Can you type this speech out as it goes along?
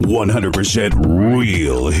100%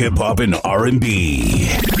 real hip-hop and R&B.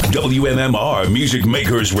 WMMR Music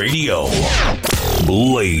Makers Radio.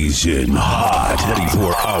 Blazing hot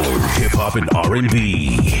 24-hour hip-hop and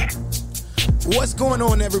R&B. What's going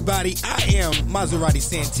on, everybody? I am Mazerati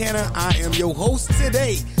Santana. I am your host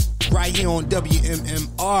today, right here on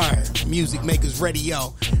WMMR Music Makers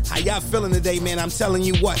Radio. How y'all feeling today, man? I'm telling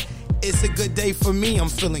you what, it's a good day for me. I'm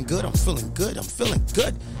feeling good.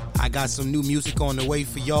 I got some new music on the way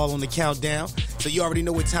for y'all on the countdown. So you already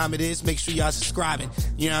know what time it is. Make sure y'all subscribing,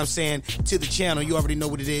 you know what I'm saying, to the channel. You already know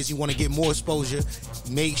what it is. You want to get more exposure.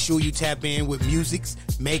 Make sure you tap in with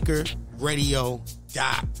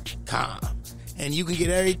musicsmakerradio.com. And you can get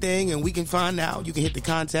everything, and we can find out. You can hit the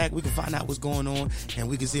contact. We can find out what's going on, and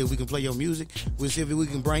we can see if we can play your music. We'll see if we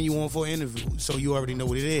can bring you on for an interview. So you already know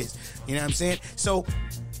what it is. You know what I'm saying? So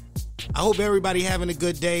I hope everybody having a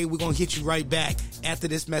good day. We're going to hit you right back after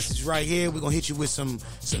this message right here. We're going to hit you with some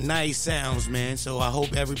nice sounds, man. So I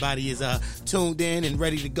hope everybody is tuned in and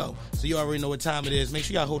ready to go. So you already know what time it is. Make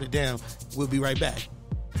sure y'all hold it down. We'll be right back.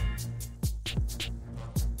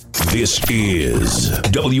 This is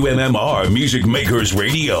WMMR Music Makers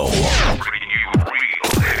Radio.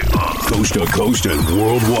 Coast to coast and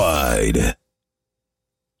worldwide.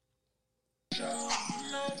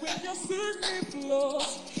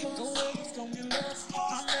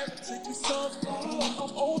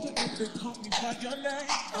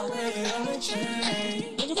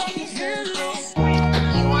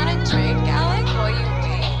 You want a drink, Alec? Or you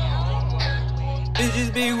wait? Bitches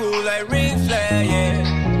be woo like RIZE, yeah.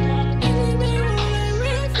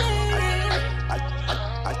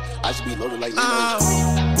 I should be loaded like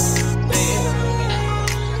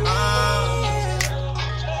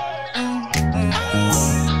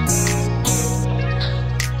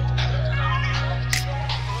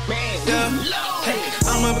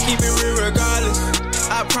I'ma keep it real regardless,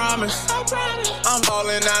 I promise. I'm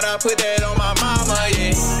ballin' out, I put that on my mama,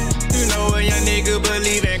 yeah. You know a young nigga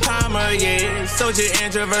believe in karma, yeah. Social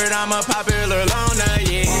introvert, I'm a popular loner,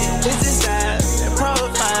 yeah. This is style and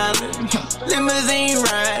profiling, limousine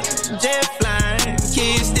ride, jet flying,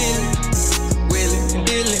 kids stealing, willing and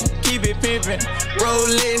dealing, keep it pimpin',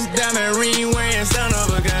 Rolex, diamond ring wearing, son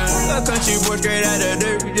of a gun. A country boy straight out the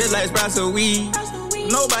dirt, just like sprouts of weed.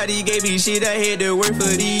 Nobody gave me shit, I had to work for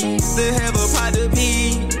these. To have a pot to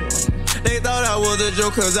pee. They thought I was a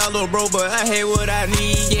joke cause I look broke, but I had what I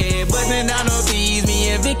need, yeah. Bustin' down the peas, me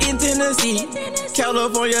and Vic in Tennessee.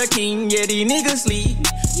 California king, yeah, these niggas sleep.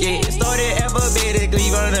 Yeah, started alphabetically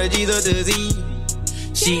from the G's up to Z.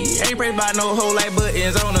 She ain't pressed by no hoe like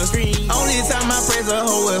buttons on the screen. Only time I press a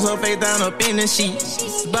hoe is her face down up in the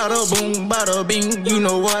sheets. Bada boom, bada bing, you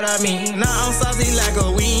know what I mean. Now I'm saucy like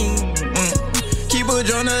a wing. Keep a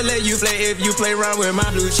journal, let you play if you play around with my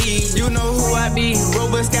blue cheese. You know who I be,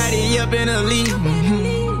 Robert Scotty up in the league.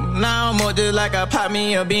 Now I'm more just like I pop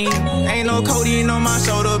me a bean. Ain't no codeine on my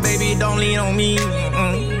shoulder, baby, don't lean on me. To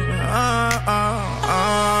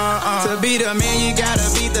be the man, you gotta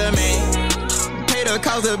beat the man. Pay the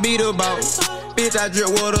cost to be the boss. Bitch, I drip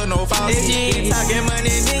water, no faucet. If you ain't talking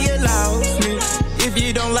money, then you lost me. If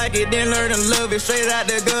you don't like it, then learn to love it straight out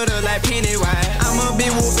the gutter like Pennywise. I'm a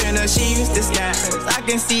big whoop in a sheep's disguise. I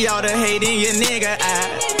can see all the hate in your nigga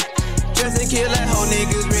eyes. Just to kill like whole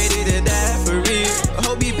niggas ready to die for real.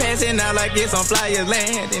 Hope he passing out like it's on Flyers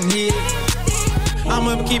land in here.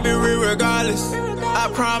 I'ma keep it real regardless, I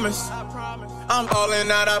promise. I'm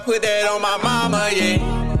ballin' out, I put that on my mama, yeah.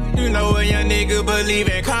 You know a young nigga believe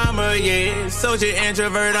in karma, yeah. Social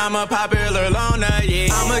introvert, I'm a popular loner,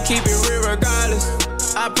 yeah. I'ma keep it real regardless,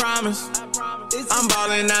 I promise. I'm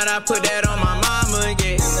ballin' out, I put that on my mama,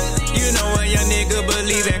 yeah. You know a young nigga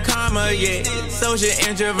believe in karma, yeah. Social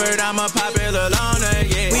introvert, I'm a popular loner,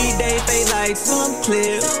 yeah. We date fake like some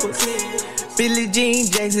clips. Billie Jean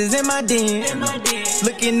Jackson's in my den.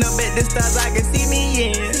 Looking up at the stars, I can see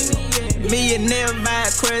me in. Millionaire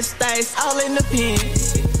vibe, crushed ice, all in the pen.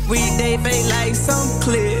 We date fake like some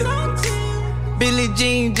clip. Billie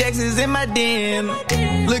Jean Jackson's in my den.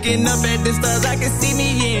 Looking up at the stars, I can see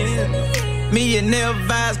me in. Millionaire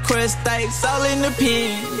vibes, crushed ice, all in the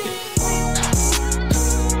pen.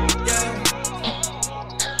 Yeah.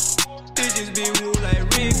 Bitches be woo like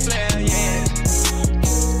Ric Flair, yeah.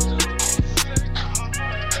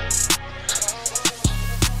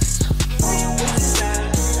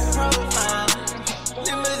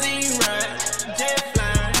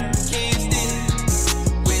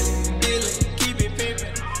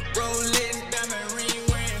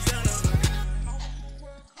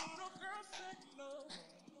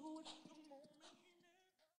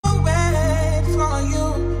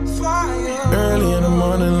 Early in the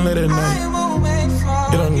morning, late at night.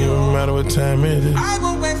 It don't even matter what time it is. I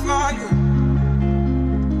will wait for you.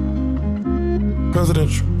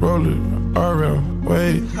 Presidential, roll it, RM,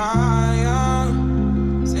 wait.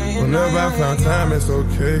 Whenever I found time, it's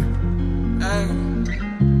okay.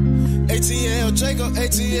 ATL Jacob,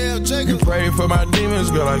 ATL Jacob. You pray for my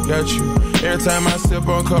demons, girl, I got you. Every time I sip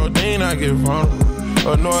on codeine, I get vulnerable.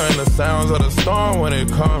 Annoying the sounds of the storm when it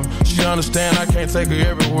comes. She understand I can't take her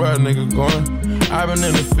everywhere a nigga going. I've been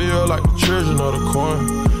in the field like the children of the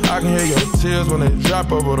corn. I can hear your tears when they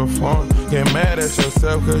drop over the phone. Get mad at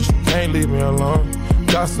yourself cause you can't leave me alone.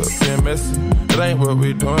 Gossip being messy, that ain't what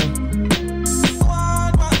we doing.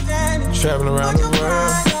 Traveling around the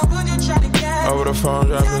world, over the phone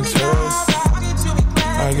dropping tears.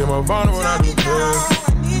 I get more vulnerable when I do pills.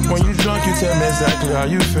 When you drunk you tell me exactly how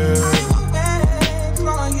you feel.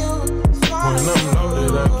 When I'm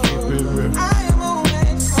loaded, I keep it real.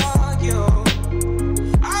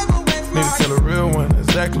 Need to tell a real one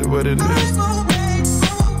exactly what it is.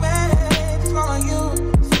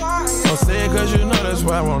 Don't say it cause you know that's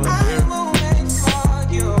why I wanna hear.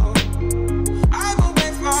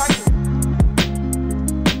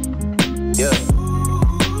 Yeah,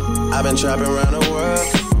 I've been trapping around the world.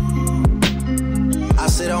 I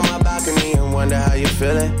sit on my balcony and wonder how you're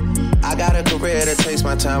feeling. I got a career that takes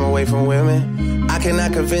my time away from women. I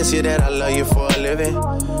cannot convince you that I love you for a living.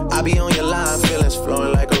 I be on your line, feelings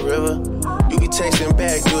flowing like a river. You be texting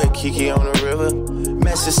back, you at Kiki on the river.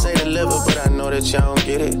 Message say deliver, but I know that y'all don't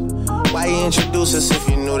get it. Why you introduce us if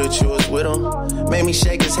you knew that you was with him? Made me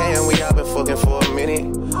shake his hand, we all been fucking for a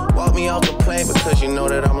minute. Walk me off the plane because you know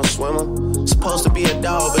that I'm a swimmer. Supposed to be a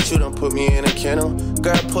dog, but you done put me in a kennel.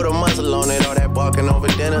 Girl, put a muzzle on it, all that barking over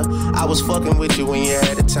dinner. I was fucking with you when you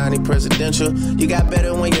had a tiny presidential. You got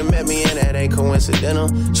better when you met me, and that ain't coincidental.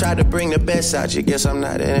 Tried to bring the best out you, guess I'm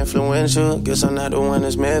not that influential. Guess I'm not the one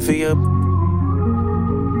that's meant for you.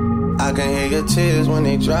 I can hear your tears when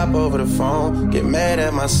they drop over the phone. Get mad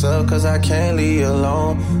at myself cause I can't leave you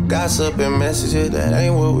alone. Gossip and messages, that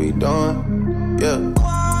ain't what we doing. Yeah.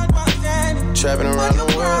 Trapping around the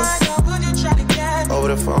world. Over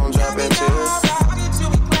the phone, dropping tears.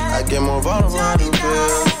 I get more vulnerable when I do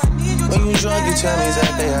feel. When you drunk, you tell me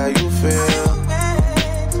exactly how you feel.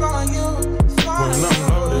 When I'm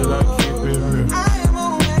loaded, I keep it real.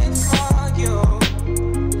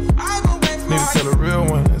 Need to tell a real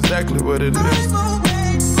one exactly what it is.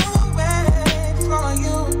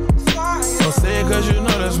 Don't say it cause you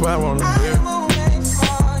know that's why I wanna hear.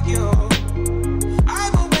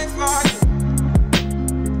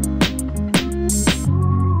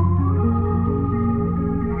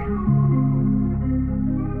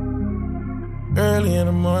 Early in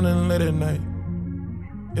the morning, late at night.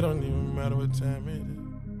 It don't even matter what time it is.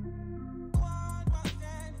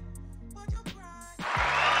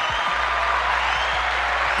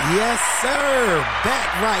 Yes, sir.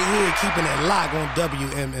 Back right here, keeping it locked on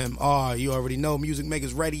WMMR. You already know, Music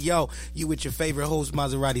Makers Radio. You with your favorite host,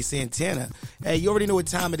 Mazerati Santana. Hey, you already know what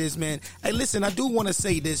time it is, man. Hey, listen, I do want to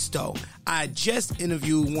say this, though. I just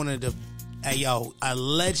interviewed one of the, a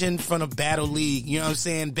legend from the Battle League. You know what I'm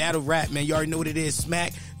saying? Battle rap, man. You already know what it is.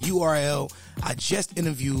 Smack, URL. I just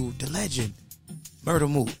interviewed the legend, Murda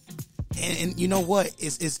Mook. And you know what?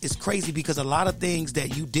 It's crazy because a lot of things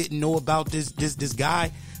that you didn't know about this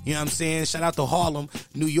guy, you know what I'm saying? Shout out to Harlem,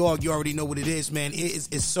 New York. You already know what it is, man.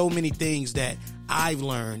 It's so many things that I've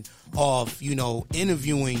learned of,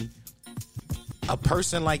 interviewing a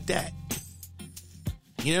person like that.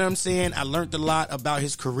 You know what I'm saying? I learned a lot about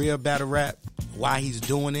his career, battle rap, why he's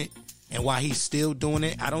doing it, and why he's still doing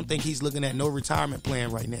it. I don't think he's looking at no retirement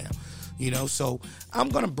plan right now. So I'm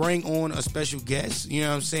going to bring on a special guest, you know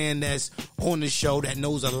what I'm saying, that's on the show that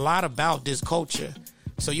knows a lot about this culture.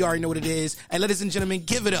 So you already know what it is. And ladies and gentlemen,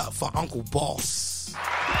 give it up for Uncle Boss.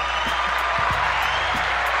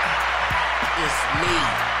 It's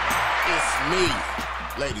me.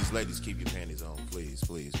 Ladies, keep your panties on, please.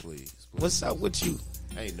 What's up with you?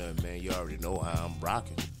 Ain't nothing, man. You already know how I'm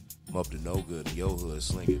rocking. I'm up to no good in your hood,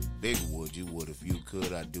 slinging big wood. You would if you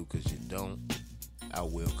could. I do because you don't. I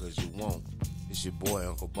will because you won't. It's your boy,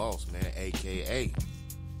 Uncle Boss, man, a.k.a.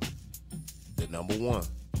 the number one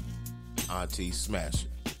Auntie Smasher.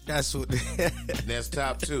 That's what. That's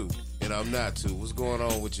top two, and I'm not two. What's going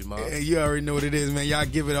on with you, Mom? Hey, you already know what it is, man. Y'all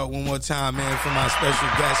give it up one more time, man, for my special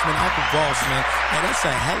guest, man, Uncle Boss, man. Man, that's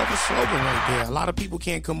a hell of a slogan right there. A lot of people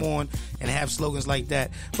can't come on and have slogans like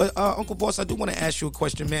that. But Uncle Boss, I do want to ask you a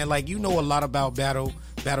question, man. Like, you know a lot about battle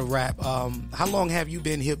rap. How long have you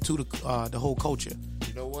been hip to the whole culture?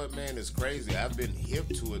 You know what, man? It's crazy. I've been hip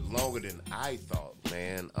to it longer than I thought,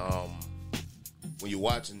 man. When you're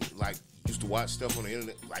watching, like, used to watch stuff on the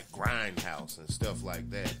internet like Grindhouse and stuff like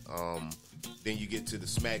that. Then you get to the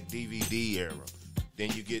Smack DVD era.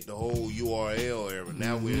 Then you get the whole URL era.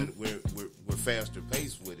 Now we're faster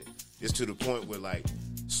paced with it. It's to the point where like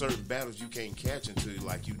certain battles you can't catch until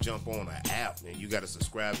like you jump on an app and you got to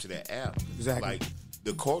subscribe to that app. Exactly. Like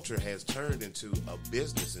the culture has turned into a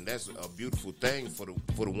business, and that's a beautiful thing for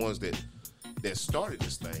the ones that started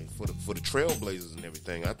this thing, for the trailblazers and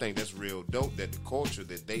everything. I think that's real dope that the culture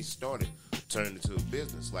that they started turned into a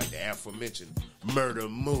business, like the aforementioned Murda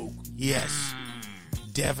Mook. Yes,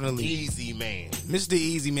 definitely. Easy Man. Mr.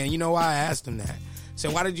 Easy Man. You know why I asked him that? So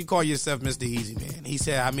why did you call yourself Mr. Easy Man? He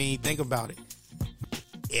said, I mean, think about it.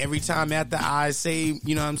 Every time after I say,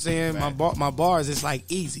 you know what I'm saying, right. my bars, it's like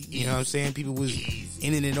easy. You know what I'm saying? People was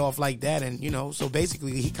ending it off like that, and, you know, so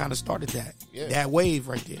basically he kind of started that wave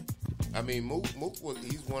right there. I mean, Mook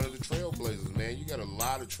he's one of the trailblazers, man. You got a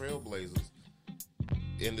lot of trailblazers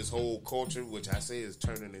in this whole culture, which I say is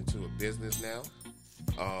turning into a business now.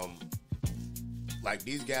 Like,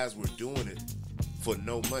 these guys were doing it for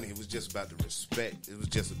no money. It was just about the respect. It was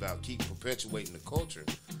just about keep perpetuating the culture.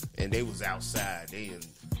 And they was outside. They in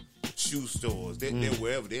shoe stores. They're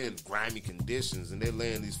wherever. They're in grimy conditions. And they're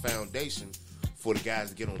laying these foundations for the guys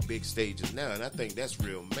to get on big stages now. And I think that's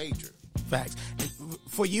real major. Facts.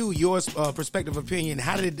 For you, your perspective, opinion,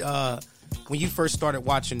 how did, when you first started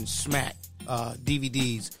watching Smack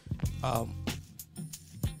DVDs,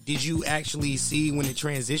 did you actually see when it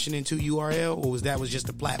transitioned into URL, or was just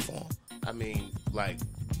a platform? I mean, like,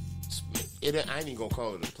 I ain't even gonna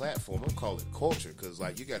call it a platform. I'm gonna call it culture, because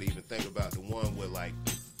like you gotta even think about the one where like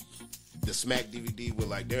the Smack DVD where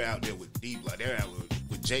like they're out there with Deep, like they're out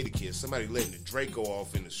with Jadakiss, somebody letting the Draco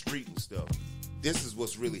off in the street and stuff. This is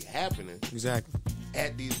what's really happening. Exactly.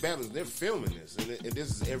 At these battles, they're filming this, and this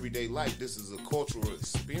is everyday life. This is a cultural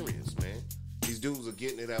experience, man. These dudes are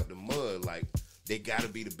getting it out the mud. Like, they gotta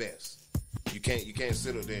be the best. You can't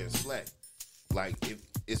sit up there and slack. Like,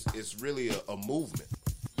 it's really a movement.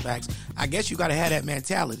 Facts. I guess you gotta have that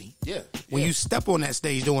mentality. Yeah. When you step on that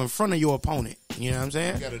stage, though, in front of your opponent, you know what I'm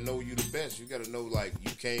saying? You gotta know you the best. You gotta know, like, you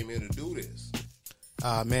came here to do this.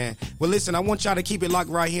 Man. Well, listen, I want y'all to keep it locked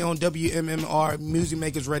right here on WMMR Music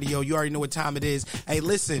Makers Radio. You already know what time it is. Hey,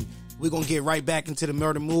 listen, we're going to get right back into the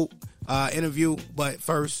Murda Mook interview. But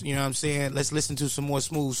first, you know what I'm saying, let's listen to some more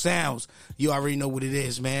smooth sounds. You already know what it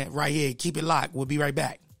is, man. Right here. Keep it locked. We'll be right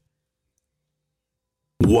back.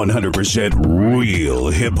 100% real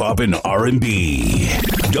hip-hop and R&B.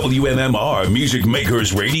 WMMR Music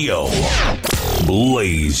Makers Radio.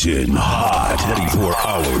 Blazing hot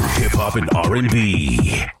 24-hour hip-hop and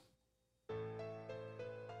R&B.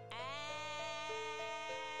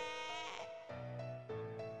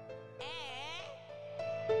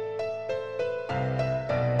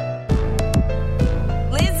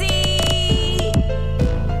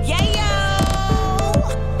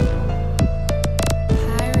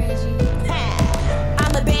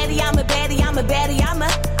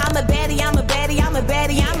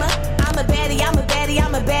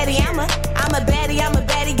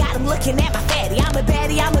 Looking at my fatty, I'm a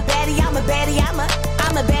baddie, I'm a baddie, I'm a baddie, I'm a baddie,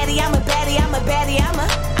 I'm a baddie, I'm a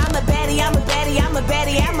baddie, I'm a baddie, I'm a baddie, I'm a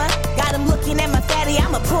baddie, I'm a got him looking at my fatty,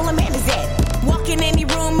 I'ma pull him in his head. Walk in any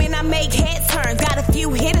room and I make head turns. Got a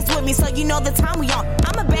few hitters with me, so you know the time we on.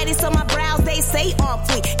 I'm a baddie, so my brows they say on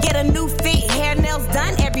fleek. Get a new fit, hair, nails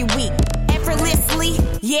done every week. Effortlessly,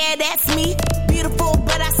 yeah, that's me. Beautiful,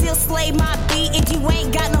 but I still slay my beat. If you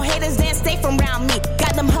ain't got no haters, then stay from around me.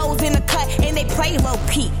 Got them hoes in the cut and they play low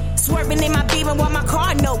key. Swerving in my Beamer while my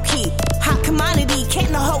car no key. Hot commodity,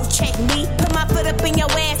 can't no hoe check me. Put my foot up in your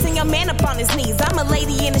ass and your man up on his knees. I'm a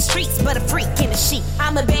lady in the streets, but a freak in the sheet.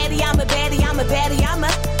 I'm a baddie, I'm a baddie, I'm a baddie, I'm a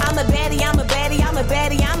baddie, I'm a baddie, I'm a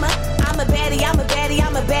baddie, I'm a baddie, I'm a baddie, I'm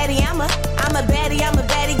a baddie, I'm a baddie, I'm a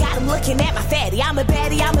baddie. Got him looking at my fatty. I'm a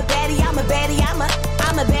baddie, I'm a baddie, I'm a baddie, I'm a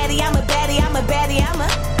baddie, I'm a baddie, I'm a baddie,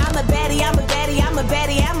 I'm a baddie, I'm a baddie, I'm a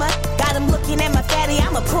baddie, I'm a got him looking at my fatty.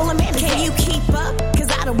 I'ma pull him in. Can you keep up?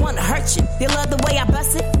 I don't wanna hurt you. They love the way I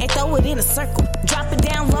bust it and throw it in a circle. Drop it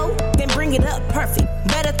down low, then bring it up perfect.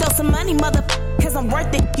 Better throw some money, mother, cause I'm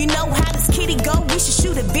worth it. You know how this kitty go? We should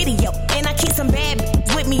shoot a video. And I keep some bad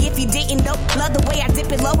bitches with me if you didn't know. Love the way I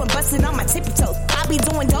dip it low and bust it on my tippy toes. I be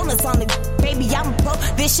doing donuts on the baby, I'm a pro.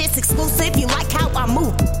 This shit's exclusive, you like how I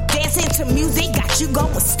move. Dancing to music, got you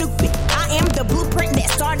going stupid. I am the blueprint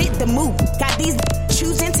that started the move. Got these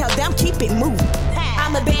choosing, tell them keep it moving.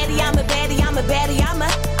 I'm a baddie, I'm a baddie, I'm a baddie, I'm a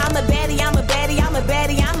baddie, I'm a baddie, I'm a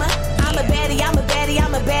baddie, I'm a baddie, I'm a baddie, I'm a baddie,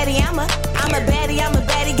 I'm a baddie, I'm a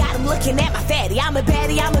baddie. Got him looking at my fatty. I'm a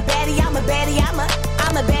baddie, I'm a baddie, I'm a baddie, I'm a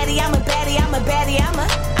baddie, I'm a baddie, I'm a baddie, I'm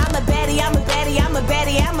a baddie, I'm a baddie, I'm a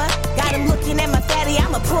baddie, I'm a got him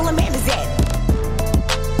pull him in his head.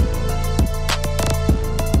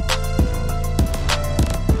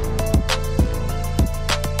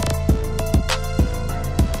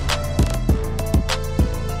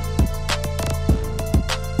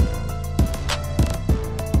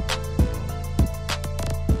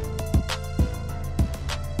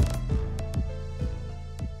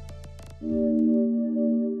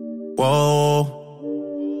 Whoa,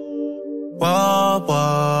 whoa,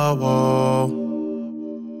 whoa, whoa.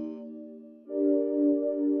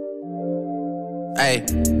 Hey,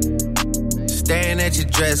 staring at your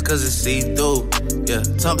dress cause it's see-through. Yeah,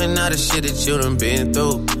 talking all the shit that you done been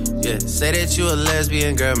through. Yeah, say that you a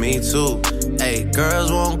lesbian, girl, me too. Hey,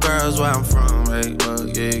 girls want girls where I'm from. Hey, well,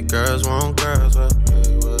 yeah, girls want girls where,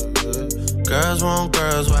 hey, well, yeah. Girls want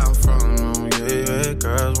girls where I'm from. Yeah, yeah,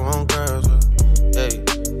 girls want girls where, hey.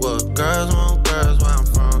 Well, girls want girls where I'm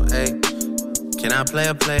from, ayy. Can I play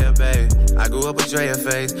a player, babe? I grew up with Drea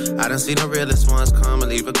face. I done seen the realest ones come and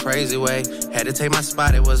leave a crazy way. Had to take my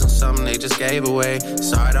spot, it wasn't something they just gave away.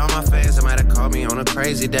 Sorry to all my fans, they might have called me on a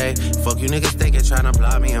crazy day. Fuck you niggas thinking, tryna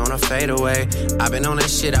block me on a fadeaway. I been on that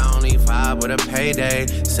shit, I only vibe with a payday.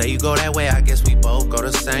 Say you go that way, I guess we both go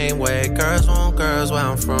the same way. Girls want girls where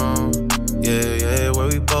I'm from. Yeah, yeah, where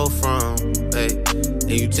we both from, ayy.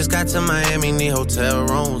 And you just got to Miami, need hotel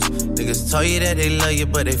rooms. Niggas told you that they love you,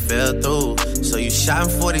 but they fell through. So you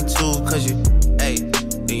shot in 42, cause you, ayy.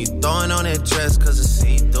 And you throwing on that dress, cause it's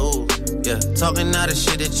see-through. Yeah, talking all the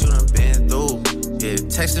shit that you done been through. Yeah,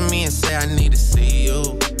 texting me and say I need to see you.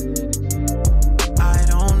 I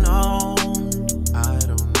don't know, I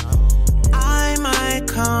don't know. I might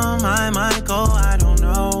come, I might go, I don't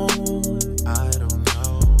know. I don't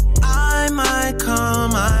know. I might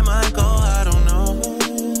come, I might go, I don't know.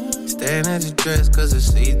 Staring at your dress cause it's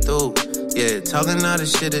see-through. Yeah, talking all the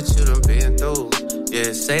shit that you done been through.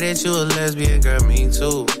 Yeah, say that you a lesbian, girl, me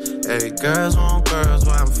too. Hey, girls want girls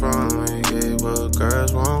where I'm from. Yeah, well,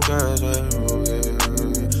 girls want girls where, oh,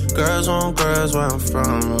 yeah. Girls want girls where I'm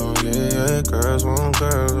from. Oh, yeah, girls want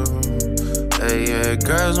girls. Hey, yeah,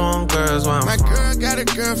 girls want girls where I'm from. My girl got a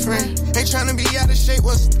girlfriend. Ain't tryna be out of shape.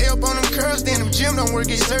 What's stay up on them curls? Then them gym don't work,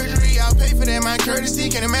 get surgery. I'll pay for that, my courtesy.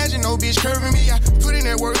 Can't imagine no bitch curving me. I put in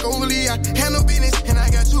that work overly. I handle business. And I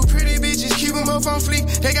got two pretty bitches. Keep them both on fleek.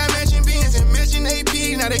 They got matching beans and matching AP.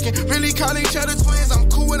 Now they can really call each other twins. I'm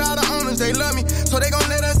cool with all the owners. They love me. So they gon'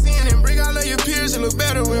 let us in and bring all of your peers. It look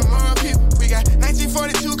better with more people. We got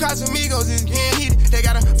 1942 Casamigos. It's getting heated. They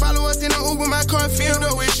gotta follow us in the Uber. My car filled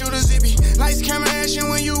up with shooters. It be lights, camera, action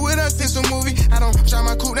when you with us. It's a movie. I don't try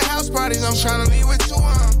my cool to house parties. I'm tryna leave with two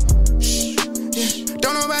shh, yeah.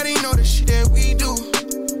 Don't nobody know the shit that we do.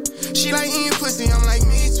 She like eating pussy. I'm like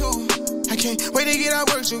me too. I can't wait to get out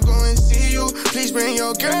work to go and see you. Please bring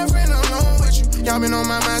your girlfriend along with you. Y'all been on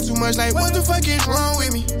my mind too much, like what the fuck is wrong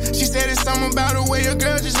with me? She said it's something about the way a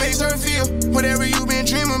girl just makes her feel. Whatever you been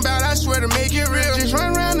dreaming about, I swear to make it real. Just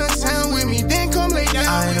run around the town with me, then come lay down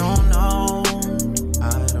I with don't know,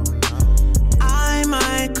 I don't know. I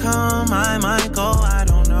might come, I might go, I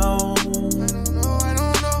don't know. I don't know, I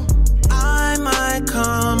don't know. I might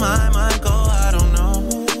come, I might go, I don't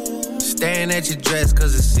know. Staring at your dress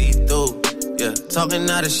cause it's see-through. Yeah, talking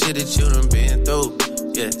all the shit that you done been through.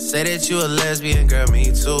 Yeah, say that you a lesbian, girl,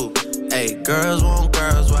 me too. Hey, girls want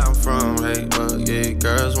girls where I'm from. Hey, well, yeah,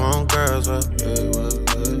 girls want girls where, yeah, well,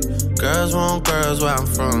 yeah. Girls want girls where I'm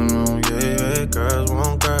from. Oh, yeah, yeah, girls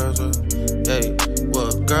want girls where, hey,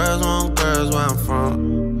 well, girls want girls where I'm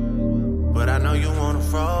from. But I know you wanna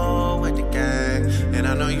roll with the gang, and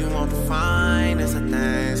I know you want the finest of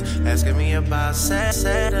things. Asking me about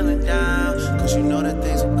settling down, cause you know that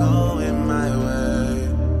things are going my way.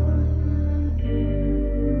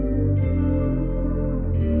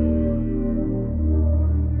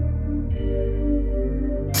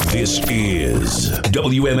 This is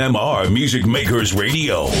WMMR Music Makers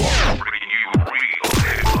Radio.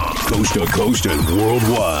 Coast to coast and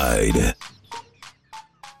worldwide.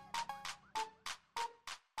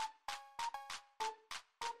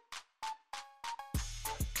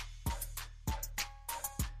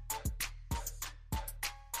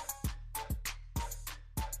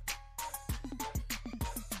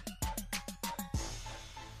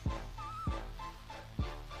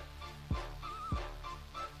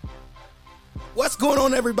 What's going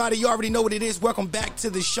on, everybody? You already know what it is. Welcome back to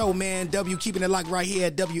the show, man. W keeping it locked right here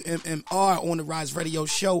at WMMR on the RIZE Radio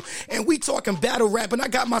Show. And we talking battle rap, and I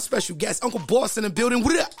got my special guest, Uncle Boss, in the building.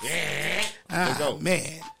 What up? Yeah.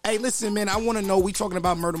 Man. Hey, listen, man, I want to know, we talking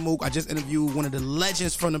about Murda Mook. I just interviewed one of the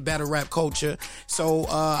legends from the battle rap culture. So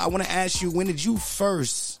I want to ask you, when did you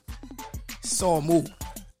first saw Mook?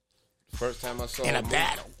 First time I saw in a Mook,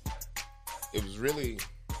 battle. it was really.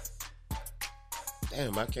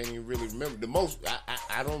 Damn, I can't even really remember the most.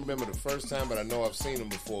 I don't remember the first time, but I know I've seen him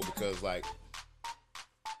before because like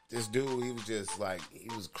this dude, he was just like he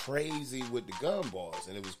was crazy with the gun bars,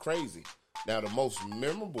 and it was crazy. Now the most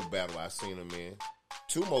memorable battle I seen him in,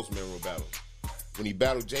 two most memorable battles, when he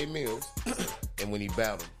battled Jay Mills and when he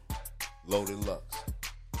battled Loaded Lux.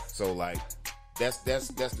 So like that's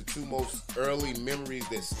the two most early memories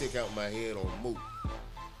that stick out in my head on Mook.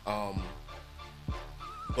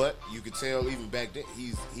 But you could tell even back then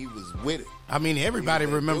he was with it. I mean, everybody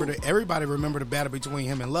remember the battle between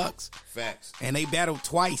him and Lux. Facts. And they battled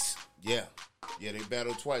twice. Yeah, they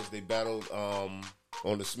battled twice. They battled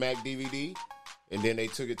on the Smack DVD, and then they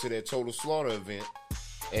took it to their Total Slaughter event.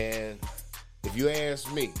 And if you ask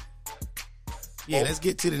me, let's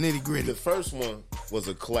get to the nitty gritty. The first one was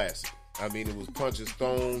a classic. I mean, it was punches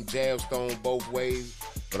thrown, jabs thrown both ways.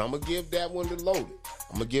 But I'm gonna give that one to Loaded.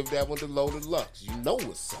 I'm gonna give that one to Loaded Lux. You know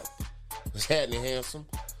what's up. It's Hatton Handsome.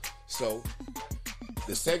 So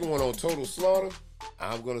the second one on Total Slaughter,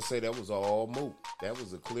 I'm gonna say that was all Mook. That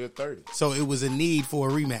was a clear 30. So it was a need for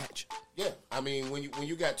a rematch. Yeah, I mean when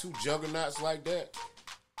you got two juggernauts like that,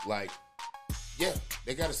 like yeah,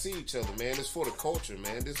 they got to see each other, man. It's for the culture,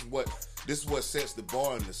 man. This is what sets the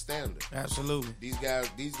bar and the standard. Absolutely. These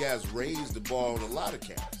guys raised the bar on a lot of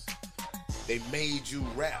cats. They made you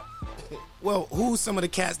rap. Well, who's some of the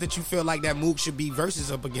cats that you feel like that Mook should be versus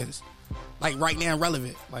up against? Like right now,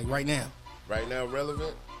 relevant. Like right now. Right now,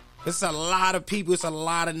 relevant? It's a lot of people. It's a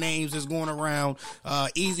lot of names that's going around.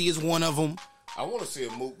 Easy is one of them. I want to see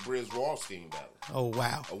a Mook Briz Rothstein battle. Oh,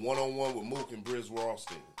 wow. A one-on-one with Mook and Briz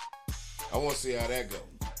Rothstein. I want to see how that go.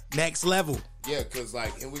 Next level. Yeah, because,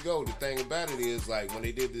 like, here we go. The thing about it is, like, when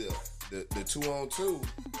they did the 2-on-2,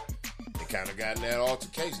 they kind of got in that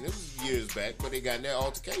altercation. It was years back, but they got in that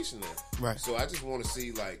altercation there. Right. So I just want to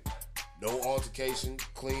see, like, no altercation,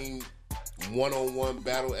 clean one-on-one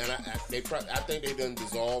battle. And I think they done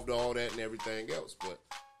dissolved all that and everything else. But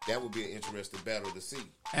that would be an interesting battle to see.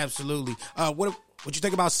 Absolutely. What you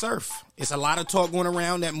think about Surf? It's a lot of talk going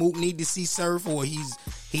around that Mook need to see Surf, or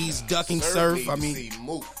he's ducking Surf. I mean, see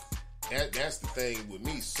Mook. That's the thing with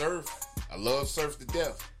me. Surf, I love Surf to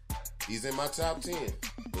death. He's in my top 10.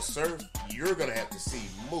 But Surf, you're gonna have to see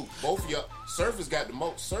Mook. Both of y'all. Surf has got the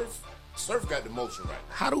most. Surf got the motion right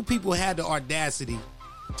now. How do people have the audacity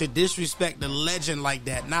to disrespect the legend like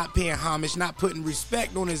that? Not paying homage, not putting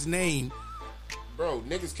respect on his name. Bro,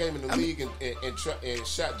 niggas came in the league and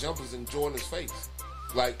shot jumpers in Jordan's face.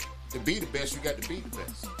 Like, to be the best, you got to be the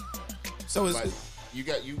best. So it's like,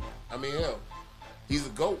 I mean, hell, he's a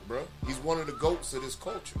GOAT, bro. He's one of the GOATs of this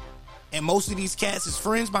culture. And most of these cats is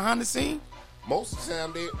friends behind the scene? Most of the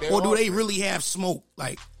time, they're or do they really have smoke?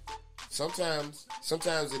 Like, sometimes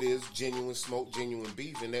it is genuine smoke, genuine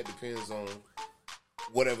beef, and that depends on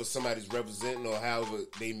whatever somebody's representing or however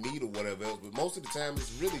they meet or whatever else. But most of the time,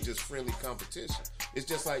 it's really just friendly competition. It's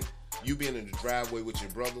just like you being in the driveway with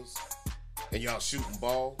your brothers and y'all shooting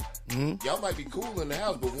ball. Mm-hmm. Y'all might be cool in the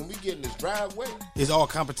house, but when we get in this driveway, it's all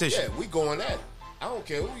competition. Yeah, we going at it. I don't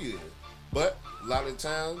care who you is. But a lot of the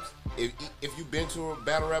times, if you've been to a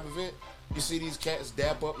battle rap event, you see these cats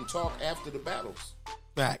dap up and talk after the battles.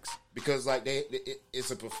 Facts. Because like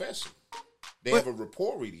it's a profession. They have a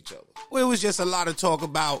rapport with each other. Well, it was just a lot of talk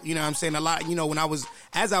about, you know what I'm saying, a lot, you know,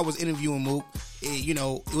 as I was interviewing Mook,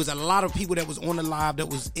 it was a lot of people that was on the live that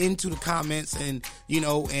was into the comments and,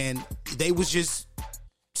 and they was just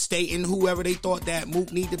stating whoever they thought that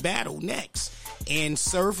Mook need to battle next. And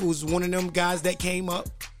Surf was one of them guys that came up,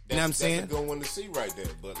 you know what I'm saying? That's a good one to see right there.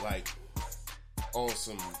 But like, on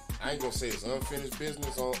some, I ain't gonna say it's unfinished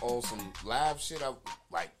business, on some live shit, I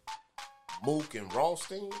like Mook and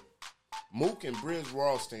Rothstein. Mook and Briz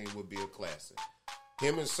Rothstein would be a classic.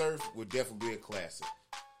 Him and Surf would definitely be a classic.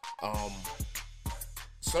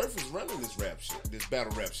 Surf is running this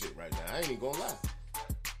battle rap shit right now. I ain't even gonna lie.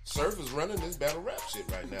 Surf is running this battle rap shit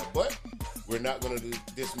right now. But we're not gonna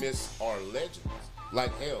dismiss our legends.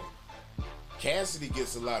 Like hell, Cassidy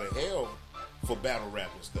gets a lot of hell for battle rap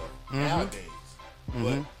and stuff nowadays.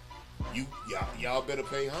 Mm-hmm. But y'all better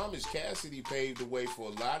pay homage. Cassidy paved the way for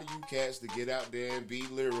a lot of you cats to get out there and be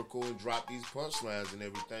lyrical and drop these punchlines and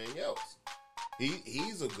everything else.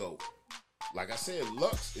 He's a GOAT. Like I said,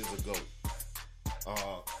 Lux is a GOAT.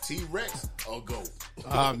 T-Rex, a GOAT.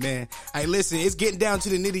 Oh, man. Hey, listen, it's getting down to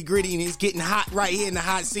the nitty-gritty, and it's getting hot right here in the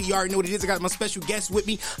hot seat. You already know what it is. I got my special guest with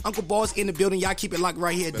me, Uncle Boss in the building. Y'all keep it locked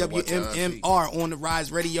right here at WMMR on the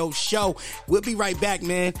RIZE Radio Show. We'll be right back,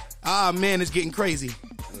 man. Ah, man, it's getting crazy.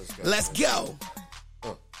 Let's go.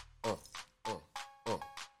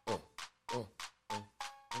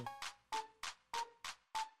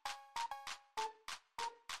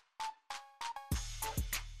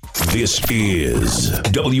 This is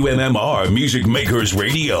WMMR Music Makers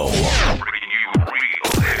Radio.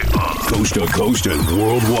 Coast to coast and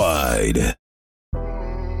worldwide.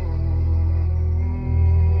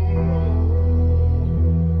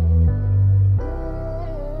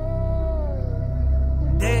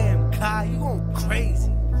 Damn, Kai, you going crazy.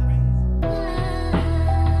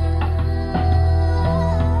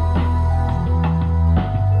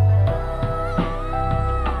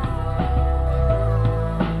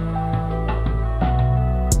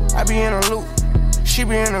 I be in a loop, she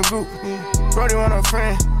be in a group. Brody want a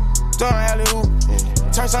friend, throwing alley-oop.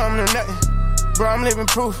 Turn something to nothing, bro, I'm living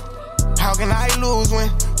proof. How can I lose when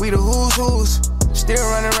we the who's? Still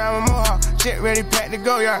running around with more, jet ready, packed to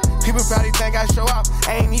go yard. People probably think I show off,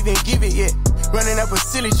 I ain't even give it yet. Running up a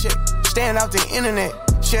silly chick, staying off the internet.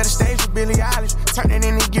 Share the stage with Billie Eilish, turn it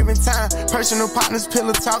any given time. Personal partners,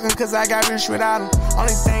 pillow talking, cause I got rich without them.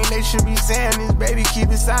 Only thing they should be saying is, baby,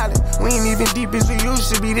 keep it silent. We ain't even deep as we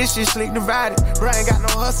used to be, this shit slick divided. Bro ain't got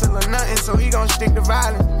no hustle or nothing, so he gon' stick to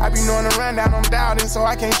violence. I be knowing the rundown, I'm doubting, so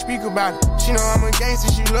I can't speak about it. She know I'm a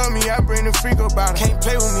gangster, she love me, I bring the freak about it. Can't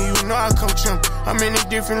play with me, you know I come trim. I'm in a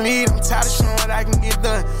different league, I'm tired of showing what I can get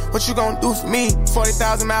done. What you gon' do for me?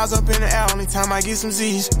 40,000 miles up in the air, only time I get some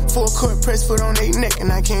Z's. Full court press, foot on their neck,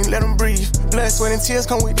 and I can't let them breathe. Blood, sweat, and tears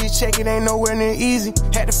come with this check, it ain't nowhere near easy.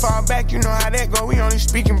 Had to fall back, you know how that go, we only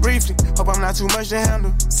speaking briefly. Hope I'm not too much to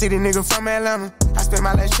handle. City nigga from Atlanta, I spent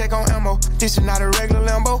my last check on ammo. This is not a regular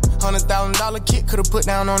Lambo. $100,000 kit, could've put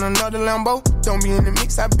down on another Lambo. Don't be in the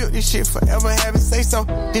mix, I built this shit forever, have it say so.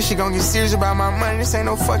 This shit gon' get serious about my money, this ain't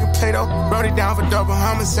no fucking play though. Wrote it down for double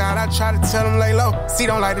homicide, I try to tell him lay low. C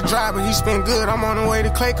don't like to drive, but he spin good, I'm on the way to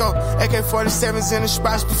Clayco. AK-47s in the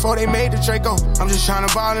spots before they made the Draco. I'm just trying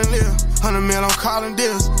to ball and live. 100 mil, I'm calling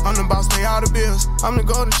deals. I'm the boss, pay all the bills. I'm the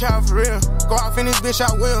golden child for real. Go off in this bitch,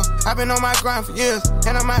 I will. I've been on my grind for years,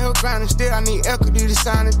 and I'm out here grinding still. I need equity to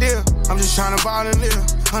sign a deal. I'm just trying to ball and live.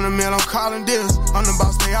 100 mil, I'm calling deals. I'm the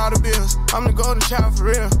boss, pay all the bills. I'm the golden child for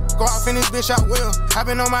real. Go off in this bitch, I will. I've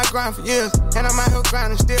been on my grind for years, and I'm out here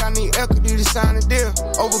grinding still. I need equity to sign a deal.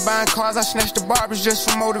 Overbuying cars, I snatched the barbers just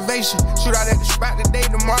for motivation. Shoot out at the spot today,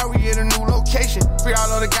 tomorrow we at a new location. Free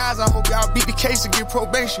all of the guys, I hope y'all beat the case to get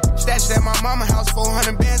probation. Stashed at my mama house,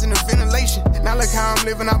 400 bands in the ventilation. Now look how I'm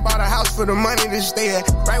living, I bought a house for the money to stay at.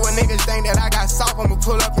 Right when niggas think that I got soft, I'ma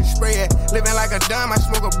pull up and spray it. Living like a dumb, I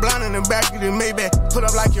smoke a blunt in the back of the Maybach. Put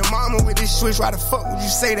up like your mama with this switch, why the fuck would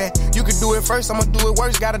you say that? You could do it first, I'ma do it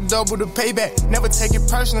worse, gotta double the payback. Never take it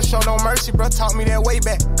personal, show no mercy, bro, taught me that way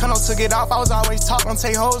back. Kano took it off, I was always taught, don't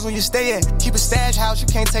take hoes when you stay at. Keep a stash house, you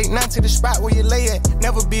can't take none to the spot where you lay at.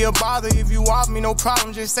 Never be a bother, if you off me, no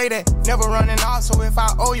problem, just say that. Never running off, so if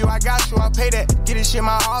I owe you, I got you, I pay that. Get this shit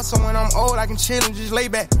my all, so when I'm old, I can chill and just lay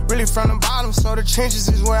back. Really from the bottom, so the trenches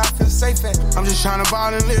is where I feel safe at. I'm just trying to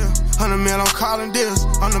ball and live. 100 mil, I'm calling deals.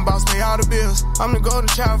 I'm the boss, pay all the bills. I'm the golden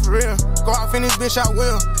child for real. Go off in this bitch, I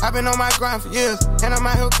will. I've been on my grind for years, and I'm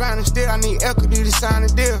out here grinding still. I need equity to sign a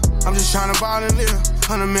deal. I'm just trying to ball and live.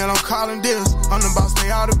 100 mil, I'm calling deals. I'm the boss, pay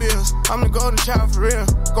all the bills. I'm the golden child for real.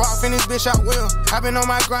 Go off in this bitch, I will. I've been on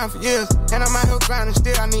my grind for years, and I'm out here grinding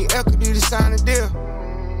still. I need equity to sign a deal.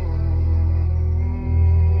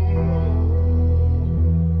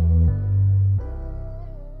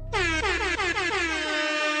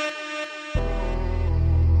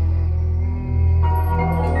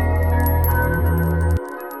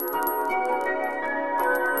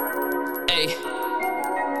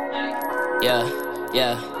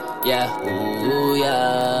 Yeah, ooh,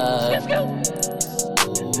 yeah. Let's go.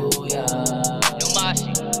 Ooh, yeah.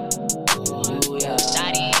 Numashi. Ooh, yeah.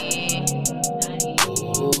 Naughty.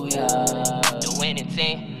 Ooh, yeah. The winning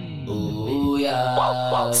team. Ooh, yeah.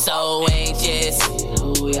 Whoa. So anxious.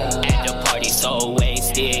 Ooh, yeah. At the party, so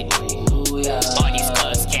wasted. Ooh, yeah. All these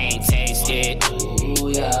cups can't taste it.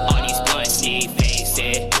 Ooh, yeah. All these blunts need face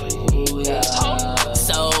it. Ooh, yeah.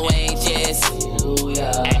 So anxious. Ooh,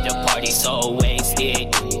 yeah. At the party, so wasted.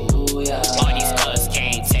 All these cups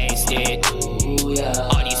can't taste it. Ooh, yeah.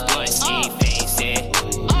 All these blunts need face it.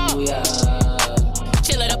 Ooh, yeah.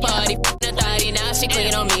 Chill at the party, the thotty, now she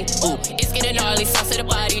clicking on me. Ooh, it's getting gnarly, sauce at the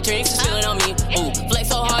body, drinks is spilling on me. Ooh, flex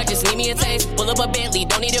so hard, just need me a taste. Pull up a Bentley,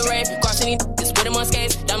 don't need a rave. Crossing these just put them on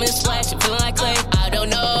skates. Diamonds splash, I'm feeling like clay. I don't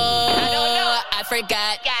know, I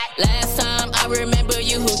forgot. Last time I remember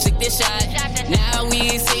you who took this shot. Now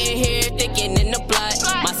we sitting here thinking in the plot.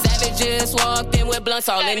 My savage just walked in with blunts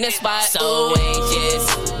all in the spot. So anxious,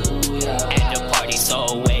 at the party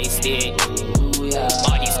so wasted.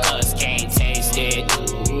 All these cups can't taste it.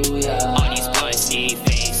 All these blunts need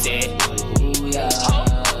face it.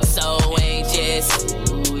 So anxious,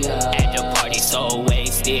 at the party so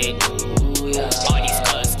wasted. All these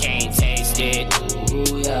cups can't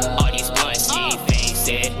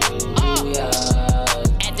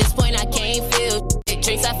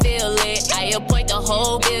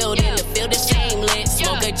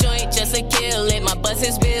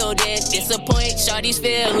then disappoint Shawty's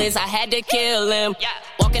feelings. I had to kill him.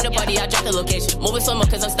 Walk in the party, I dropped the location. Moving slow-mo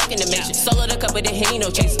cause I'm stuck in the mansion. Solo the cup with the Henny, no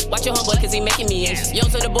chaser. Watch your homeboy cause he making me anxious. Yo,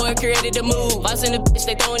 so the boy created the move. Boss in the bitch,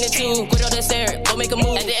 they throwing it too. Quit all that stare, go make a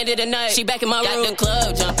move. At the end of the night, she back in my room. Got the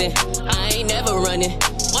club jumping, I ain't never running.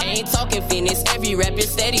 Ain't talking Phoenix, every rap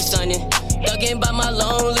is steady stunning. Thuggin' by my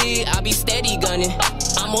lonely, I be steady gunning.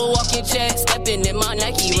 I'm a walking check, stepping in my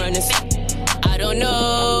Nike runners. I don't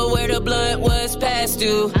know where the blunt was passed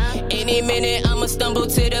to. Any minute I'ma stumble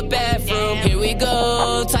to the bathroom. Here we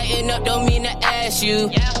go, tighten up, don't mean to ask you.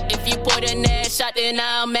 If you pour the next shot, then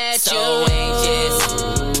I'll match you. So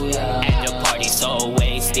anxious, at the party so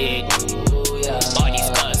wasted. All these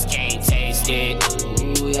cups can't taste it.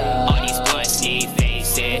 All these blunts need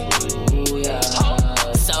face it.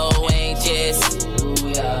 So anxious,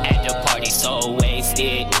 at the party so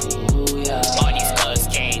wasted. All these cups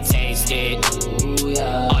can't taste it.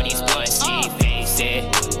 All these blunts need face it.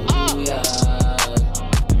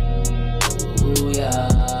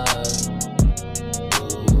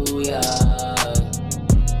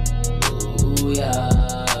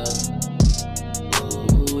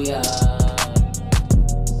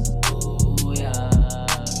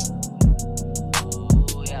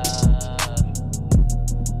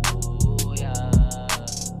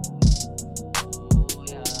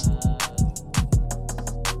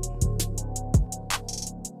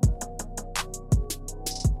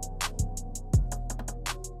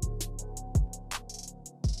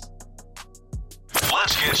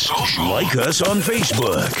 Like us on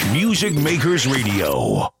Facebook, Music Makers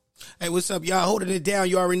Radio. Hey, what's up, y'all? Holding it down.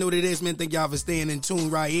 You already know what it is, man. Thank y'all for staying in tune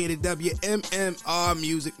right here to WMMR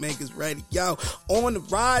Music Makers Radio. On the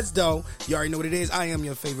RIZE, though, you already know what it is. I am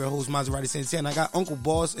your favorite host, Mazerati Santana. I got Uncle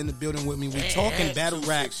Boss in the building with me. We talking battle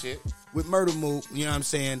rap with Murda Mook. You know what I'm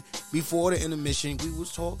saying? Before the intermission, we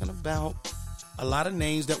was talking about a lot of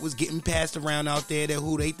names that was getting passed around out there that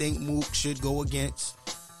who they think Mook should go against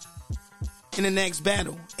in the next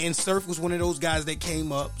battle. And Surf was one of those guys that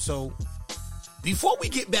came up. So before we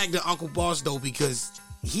get back to Uncle Boss, though, because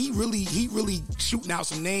he really shooting out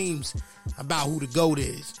some names about who the GOAT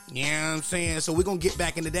is. You know what I'm saying? So we're going to get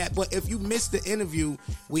back into that. But if you missed the interview,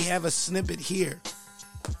 we have a snippet here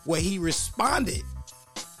where he responded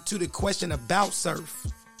to the question about Surf.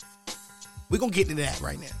 We're going to get into that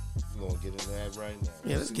right now. We're going to get into that right now.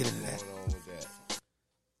 Yeah, let's get into that.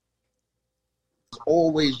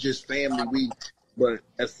 Always just family. But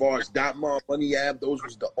as far as Dot Mom, Money Ab, those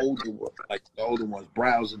was the older ones, like the older ones,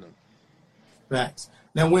 browsing them. Facts.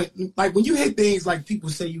 Now, when you hear things like people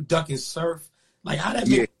say you ducking Surf, like how that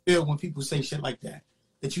make you feel when people say shit like that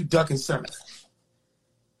you ducking Surf?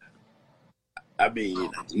 I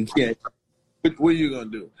mean, you can't. What are you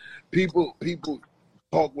gonna do? People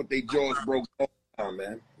talk with their jaws broke all the time,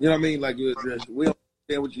 man. You know what I mean? Like we don't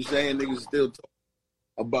understand what you're saying. Niggas still talk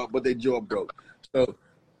about what their jaw broke. So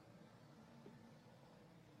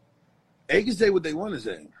they can say what they want to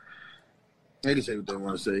say. They can say what they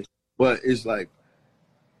want to say. But it's like,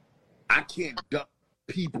 I can't duck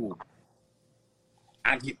people.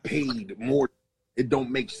 I get paid more. It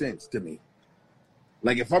don't make sense to me.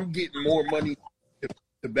 Like, if I'm getting more money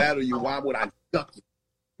to battle you, why would I duck you?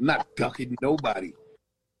 I'm not ducking nobody.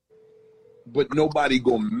 But nobody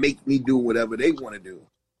gonna make me do whatever they want to do.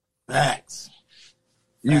 Facts.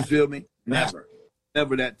 You feel me? Never.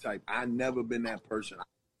 Never that type. I never been that person.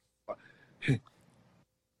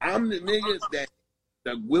 I'm the niggas that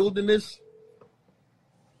the wilderness.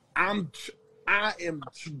 I am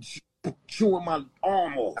chewing my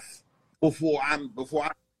arm off before I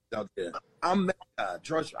out there. I'm that guy.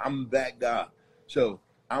 Trust me, I'm that guy. So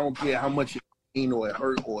I don't care how much it pain or it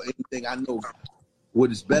hurt or anything. I know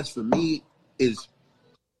what is best for me is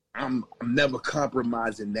I'm never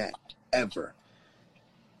compromising that ever.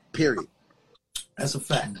 Period. That's a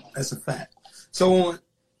fact. That's a fact. So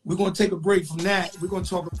we're going to take a break from that. We're going to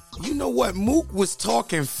talk. You know what? Mook was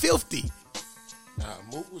talking filthy. Nah,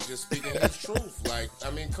 Mook was just speaking his truth. Like,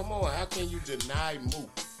 I mean, come on. How can you deny Mook?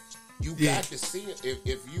 You got to see it.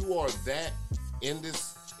 If you are that in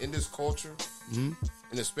this culture, and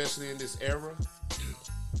especially in this era,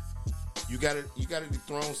 you got to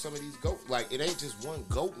dethrone some of these goats. Like, it ain't just one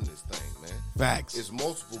goat in this thing, man. Facts. It's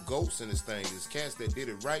multiple goats in this thing. There's cats that did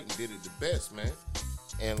it right and did it the best, man.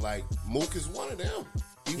 And like, Mook is one of them.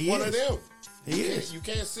 He's one of them. He is. You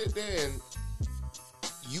can't sit there and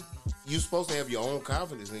you're supposed to have your own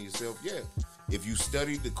confidence in yourself. Yeah. If you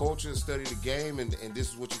study the culture, study the game, and this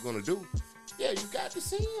is what you're going to do, yeah, you got to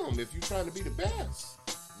see him if you're trying to be the best.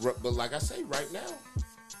 But like I say, right now,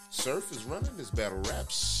 Surf is running this battle rap.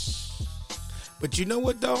 But you know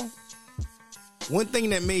what, though? One thing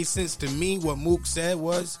that made sense to me, what Mook said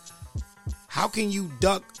was, How can you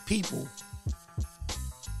duck people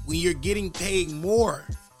when you're getting paid more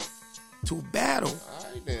to battle? All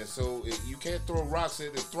right, then. So you can't throw rocks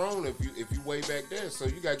at the throne if you way back there. So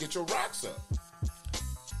you gotta get your rocks up.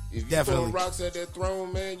 If you throw rocks at that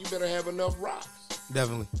throne, man, you better have enough rocks.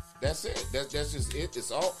 Definitely. That's it. That's just it.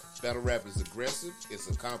 It's all. Battle rap is aggressive. It's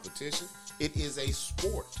a competition. It is a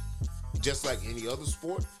sport. Just like any other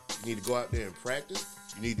sport, you need to go out there and practice.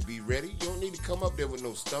 You need to be ready. You don't need to come up there with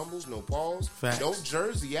no stumbles, no pause. Facts. Don't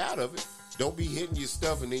jersey out of it. Don't be hitting your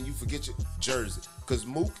stuff and then you forget your jersey. Because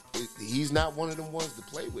Mook, he's not one of them ones to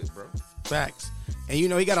play with, bro. Facts. And you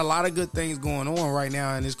know, he got a lot of good things going on right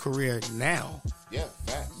now in his career now. Yeah,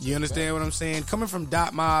 facts. You understand what I'm saying? Coming from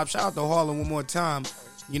Dot Mob, shout out to Harlem one more time.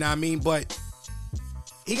 You know what I mean? But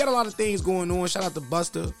he got a lot of things going on. Shout out to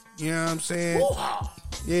Buster. You know what I'm saying? Woo-ha.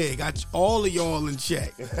 Yeah, got all of y'all in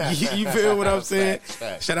check. You feel what I'm saying?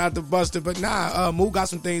 Facts. Shout out to Buster. But Mook got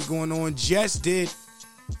some things going on. Jess did,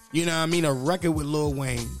 you know what I mean, a record with Lil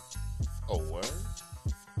Wayne. Oh, word?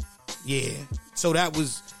 Yeah. So that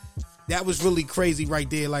was really crazy right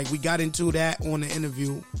there. Like, we got into that on the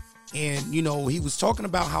interview. And, you know, he was talking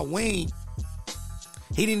about how Wayne,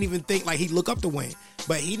 he didn't even think, like, he'd look up to Wayne.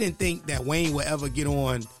 But he didn't think that Wayne would ever get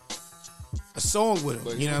on a song with him.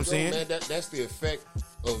 But you know what I'm saying? Man, that's the effect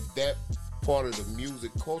of that part of the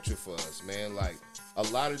music culture for us, man. Like, a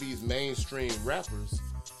lot of these mainstream rappers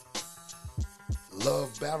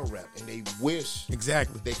love battle rap, and they wish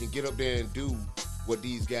they can get up there and do what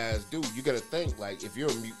these guys do. You got to think, like, if you're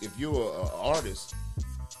an artist,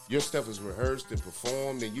 your stuff is rehearsed and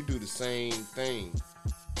performed, and you do the same thing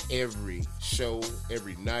every show,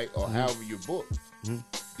 every night, or however you're booked. Mm-hmm.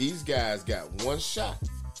 These guys got one shot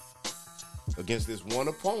against this one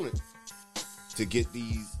opponent to get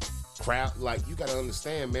these crowd. Like, you got to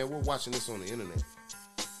understand, man, we're watching this on the internet.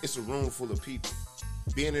 It's a room full of people.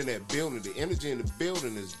 Being in that building, the energy in the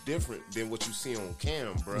building is different than what you see on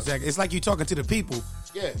cam, bro. Exactly. It's like you talking to the people,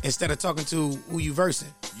 instead of talking to who you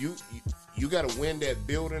versing. You got to win that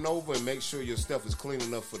building over and make sure your stuff is clean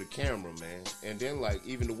enough for the camera, man. And then, like,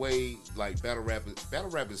 even the way, like, battle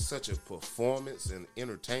rap is such a performance and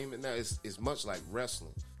entertainment now. It's much like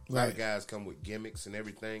wrestling. A lot of guys come with gimmicks and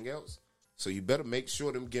everything else, so you better make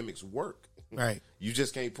sure them gimmicks work. Right. You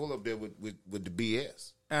just can't pull up there with the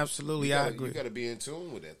BS. Absolutely, I agree. You got to be in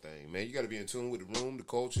tune with that thing, man. You got to be in tune with the room, the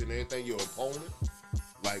culture, and everything. Your opponent.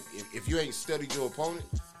 Like, if you ain't studied your opponent,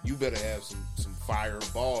 you better have some fire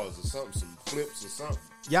bars or something, some flips or something.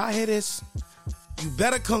 Y'all hear this? You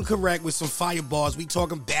better come correct with some fireballs. We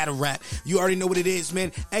talking battle rap. You already know what it is,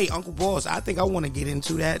 man. Hey, Uncle Boss, I think I want to get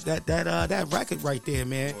into that record right there,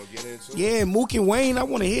 man. Yeah, Mook and Wayne, I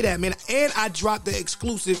want to hear that, man. And I dropped the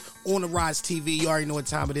exclusive on the RIZE TV. You already know what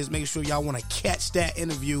time it is. Make sure y'all want to catch that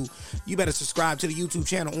interview. You better subscribe to the YouTube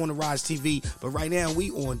channel on the RIZE TV. But right now,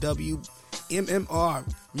 we on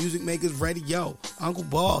WMMR, Music Makers Radio. Uncle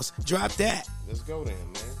Boss, drop that. Let's go then,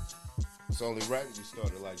 man. It's only right we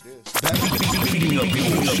started like this. Beating up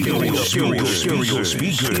your stereo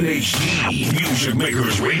speaker in HD. Music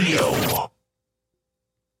Makers Radio.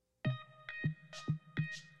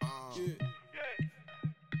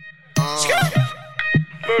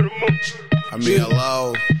 I mean,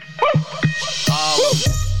 hello.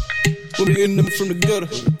 We're getting them from the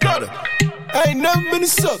gutter. I ain't never been a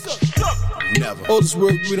sucker. Never. All this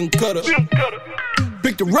work, we done cut up.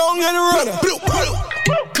 Pick the wrong and the runner.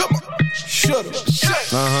 Come on. Shut up.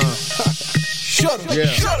 Shut up. Yeah.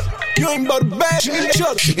 Shut up. You ain't about to bash. She can shut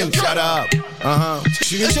up. She can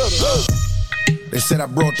shut up. They said I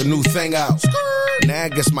brought the new thing out. Now I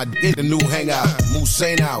guess my dick the new hangout.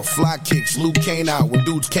 Moussain out, fly kicks, Luke Kane out. When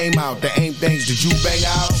dudes came out, the aim things, did you bang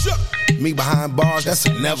out? Me behind bars, that's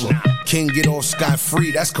a never. King get off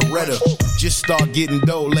scot-free, that's Coretta. Just start getting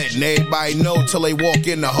dough, letting everybody know till they walk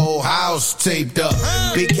in the whole house taped up.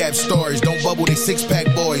 Big cap stories, don't bubble they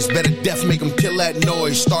six-pack boys. Better death make them kill that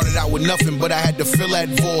noise. Started out with nothing, but I had to fill that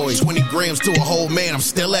void. 20 grams to a whole man, I'm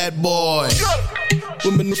still that boy.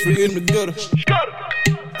 Women free in the gutter.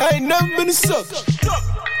 I ain't never been a sucker.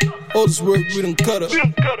 All this work, we done cut up.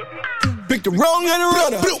 Pick the wrong and the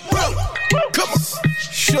runner. Come on.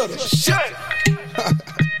 Shut up.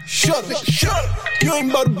 Shut up. Shut up. You ain't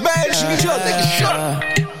about to bash. Shut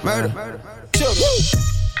up. Murder. Shut up.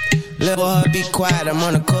 Little her be quiet, I'm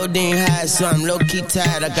on a codeine high, so I'm low-key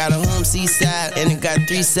tired. I got a home seaside, and it got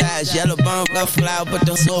 3 sides. Yellow bone, got flower, but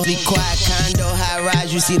the soul be quiet. Condo,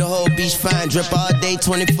 high-rise, you see the whole beach fine. Drip all day,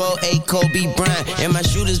 24/8, Kobe Bryant. And my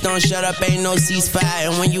shooters don't shut up, ain't no ceasefire.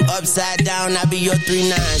 And when you upside down, I be your 3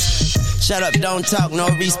 9s. Shut up, don't talk, no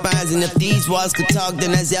response. And if these walls could talk,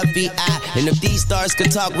 then that's FBI. And if these stars could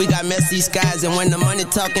talk, we got messy skies. And when the money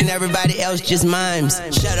talking, everybody else just mimes.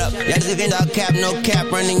 Shut up, y'all just get all cap, no cap.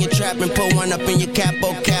 Running your trap and put one up in your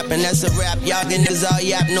capo cap. And that's a rap, y'all niggas all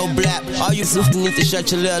yap, no blap. All you need to shut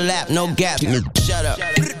your little lap, no gap. Shut up.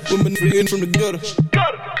 Women in from the gutter.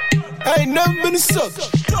 I ain't never been a sucker.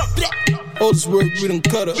 All this work we done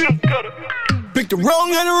cut up. Pick the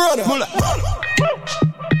wrong and the runner.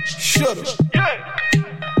 Shut up.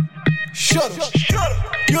 Shut up.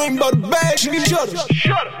 You ain't about to bag, she can shut up.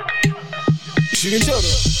 She can shut up.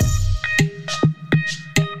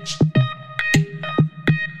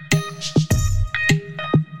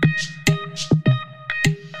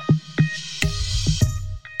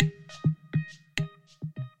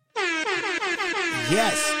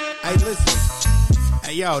 Yes. Hey, listen.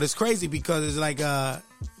 Hey, yo, that's crazy because it's like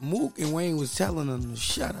Mook and Wayne was telling them to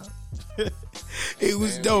shut up. It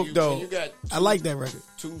was dope, though. I like that record.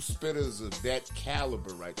 Two spitters of that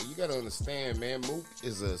caliber right there. You got to understand, man, Mook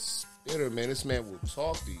is a spitter, man. This man will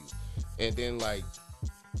talk to you. And then, like,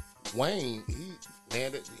 Wayne,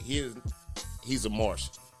 he's a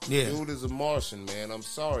Martian. Yeah. Dude is a Martian, man. I'm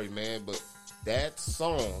sorry, man, but that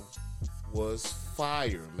song was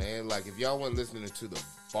fire, man. Like, if y'all weren't listening to the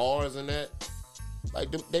bars and that,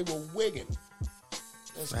 like, they were wigging.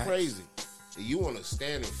 That's crazy. You want to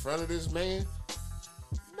stand in front of this man?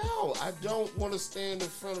 No, I don't want to stand in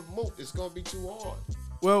front of Mook. It's going to be too hard.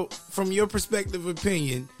 Well, from your perspective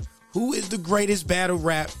opinion, who is the greatest battle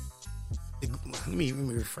rap? Let me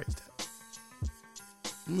rephrase that.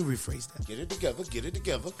 Get it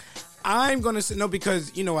together. I'm going to say no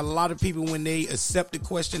because, you know, a lot of people, when they accept the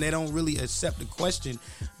question, they don't really accept the question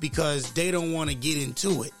because they don't want to get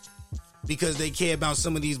into it because they care about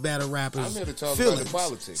some of these battle rappers' I'm here to talk feelings. about the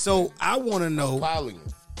politics. So man. I want to know,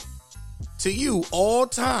 to you, all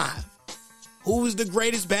time, who is the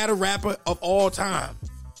greatest battle rapper of all time?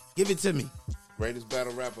 Give it to me. Greatest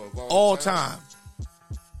battle rapper of all time.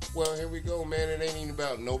 Well, here we go, man. It ain't even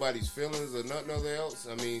about nobody's feelings or nothing else.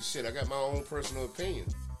 I mean, shit, I got my own personal opinion.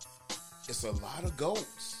 It's a lot of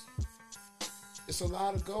goats.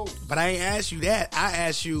 But I ain't asked you that. I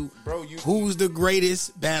asked you, bro, who's the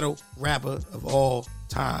greatest battle rapper of all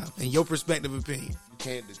time, in your perspective opinion? You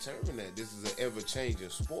can't determine that. This is an ever-changing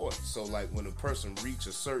sport. So, like, when a person reach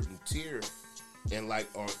a certain tier and, like,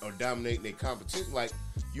 or dominating their competition, like,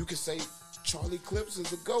 you could say Charlie Clips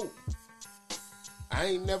is a GOAT. I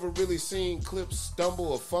ain't never really seen Clips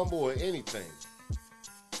stumble or fumble or anything.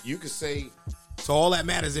 You could say... So all that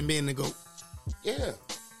matters in being the GOAT. Yeah.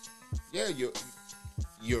 Yeah,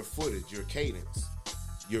 your footage, your cadence,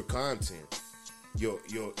 your content, your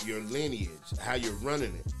lineage, how you're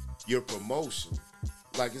running it, your promotion.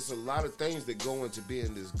 Like, it's a lot of things that go into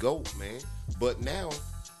being this GOAT, man. But now,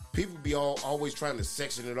 people be always trying to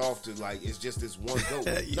section it off to, like, it's just this one GOAT.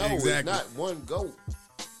 No, exactly. It's not one GOAT.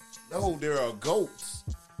 No, there are GOATs.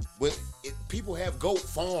 People have GOAT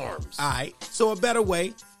farms. All right. So a better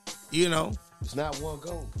way, you know. It's not one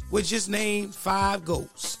GOAT. We'll just name 5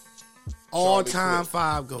 GOATs. All time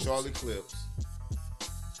 5 GOATs. Charlie Clips,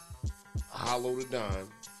 Hollow the Don,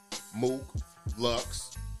 Mook,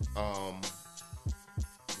 Lux.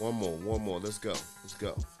 One more. Let's go.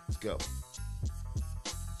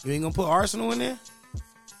 You ain't gonna put Arsenal in there?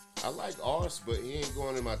 I like Ars, but he ain't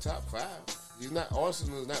going in my top 5.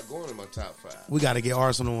 Arsenal is not going in my top 5. We got to get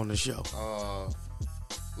Arsenal on the show.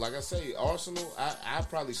 Like I say, Arsenal, I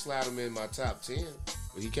probably slide him in my top 10,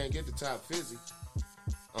 but he can't get the top 50.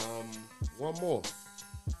 One more.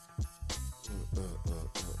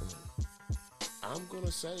 I'm going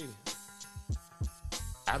to say,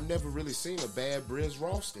 I've never really seen a bad Briz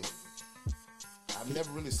Rothstein. I've never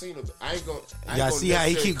really seen Y'all see how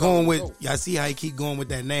he keep going with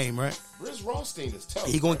that name, right? Briz Rothstein is tough.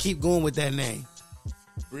 He gonna keep going with that name.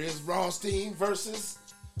 Briz Rothstein versus,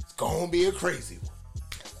 it's gonna be a crazy one.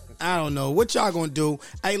 I don't know what y'all gonna do.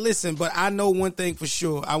 Hey, listen, but I know one thing for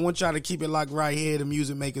sure. I want y'all to keep it locked right here, the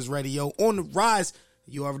Music Makers Radio on the Rise.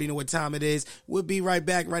 You already know what time it is. We'll be right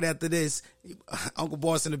back right after this. Uncle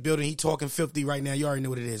Boss in the building. He talking filthy right now. You already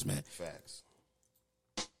know what it is, man. Facts.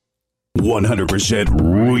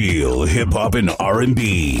 100% real hip-hop and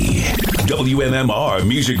R&B. WMMR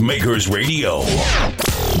Music Makers Radio.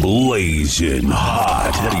 Blazing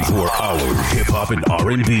hot 24-hour hip-hop and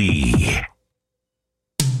R&B.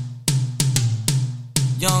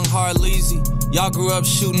 Young, hard, lazy. Y'all grew up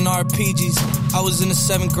shooting RPGs. I was in the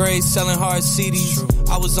 7th grade selling hard CDs.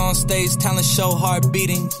 I was on stage telling show hard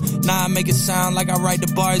beating. Now I make it sound like I write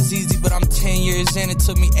the bars easy, but I'm 10 years in. It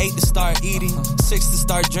took me 8 to start eating, 6 to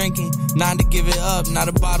start drinking, 9 to give it up. Now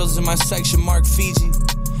the bottles in my section mark Fiji.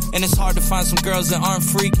 And it's hard to find some girls that aren't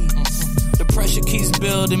freaky. The pressure keeps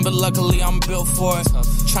building, but luckily I'm built for it.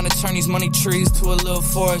 Trying to turn these money trees to a little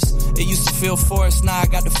forest. It used to feel forest, now I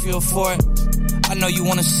got the feel for it. I know you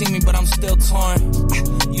wanna see me, but I'm still torn.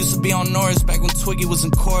 Used to be on Norris back when Twiggy was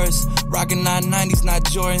in chorus. Rockin' 990s, not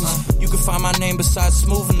Jordans. You can find my name beside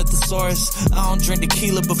Smooth and the Thesaurus. I don't drink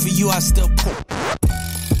tequila, but for you I still pour.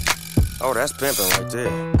 Oh, that's pimpin' right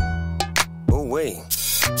there. Oh, wait.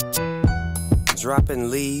 Dropping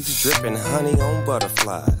leaves, dripping honey on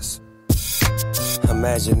butterflies.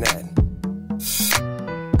 Imagine that.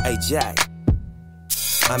 Hey, Jack.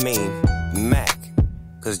 I mean, Mac.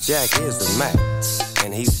 Cause Jack is the Mac.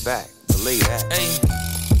 And he's back. Believe that. Hey,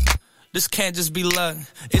 this can't just be luck.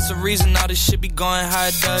 It's a reason all this shit be going how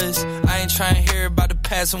it does. I ain't trying to hear about the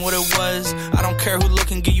past and what it was. I don't care who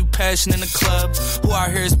look and give you passion in the club. Who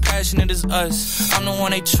out here is passionate as us. I'm the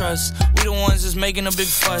one they trust. We the ones that's making a big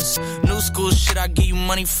fuss. New school shit, I give you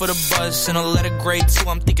money for the bus. And a letter grade 2,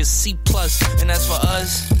 I'm thinking C+. And that's for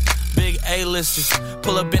us. Big A-listers,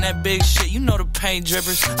 pull up in that big shit, you know the paint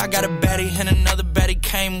drippers. I got a baddie and another baddie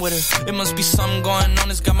came with her. It must be something going on,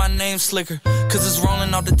 it's got my name slicker, cause it's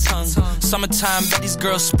rolling off the tongue. Summertime, bet these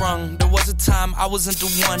girls sprung. There was a time I wasn't the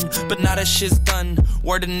one, but now that shit's done.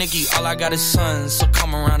 Word to Nikki, all I got is sons. So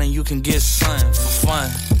come around and you can get sun for fun.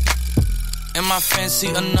 Am I fancy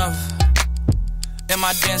enough? Am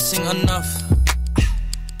I dancing enough?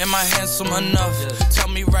 Am I handsome enough? Tell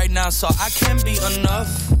me right now so I can be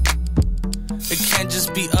enough. It can't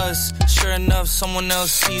just be us. Sure enough, someone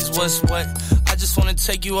else sees what's what. I just wanna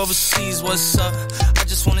take you overseas, what's up? I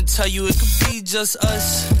just wanna tell you it could be just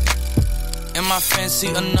us. Am I fancy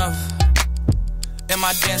enough? Am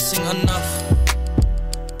I dancing enough?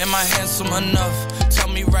 Am I handsome enough? Tell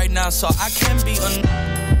me right now so I can be enough.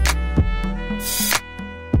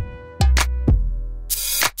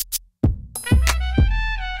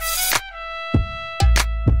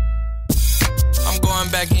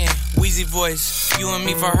 Back in, Wheezy voice. You and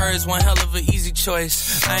me for her is one hell of an easy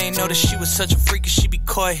choice. I ain't know that she was such a freak, she be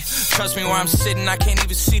coy. Trust me, where I'm sitting, I can't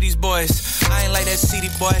even see these boys. I ain't like that CD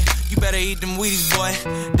boy. You better eat them Wheaties, boy.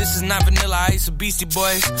 This is not Vanilla Ice or Beastie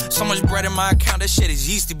Boys. So much bread in my account, that shit is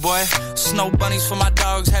yeasty, boy. Snow bunnies for my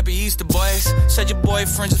dogs, happy Easter, boys. Said your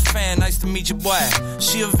boyfriend's a fan, nice to meet your boy.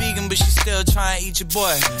 She a vegan, but she still trying to eat your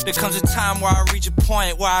boy. There comes a time where I reach a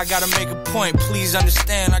point where I gotta make a point. Please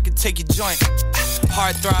understand, I can take your joint.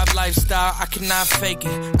 Hard thrive lifestyle, I cannot fake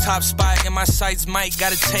it. Top spot in my sights, might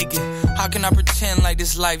gotta take it. How can I pretend like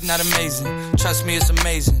this life not amazing? Trust me, it's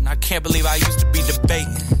amazing. I can't believe I used to be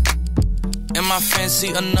debating. Am I fancy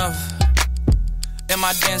enough? Am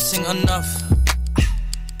I dancing enough?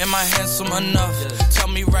 Am I handsome enough? Tell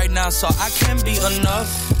me right now so I can be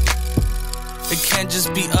enough. It can't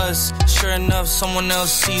just be us. Sure enough, someone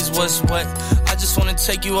else sees what's what. I just wanna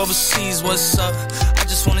take you overseas, what's up? I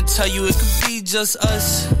just wanna tell you it could be just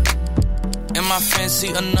us. Am I fancy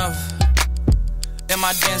enough? Am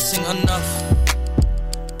I dancing enough?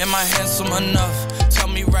 Am I handsome enough? Tell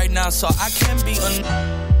me right now so I can be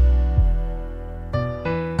enough.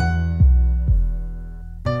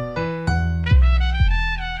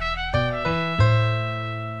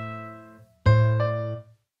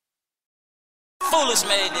 Foolish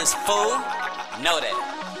made this fool. Know that.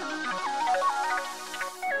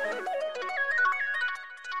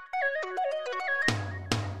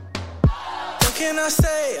 What can I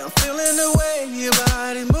say? I'm feeling the way your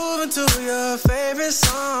body moving to your favorite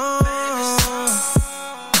song.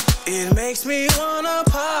 It makes me wanna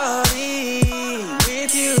party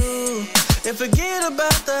with you and forget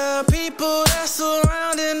about the people that's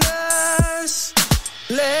surrounding us.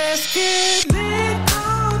 Let's get lit.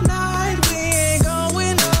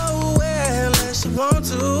 Want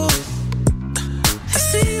to I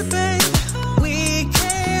see you, baby. We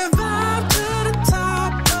can vibe to the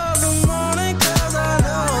top of the morning, cause I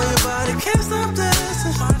know your body can't stop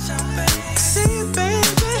dancing. I see you, baby.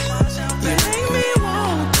 You make me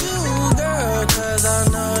want you, girl, cause I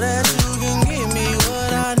know that you can give me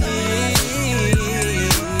what I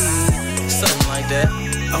need. Something like that.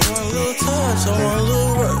 I want a little touch, I want a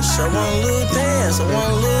little rush, I want a little dance, I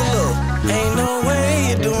want a little look. Ain't no way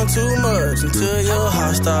you're doing too much until your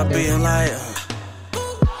heart start beating like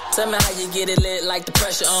Tell me how you get it lit like the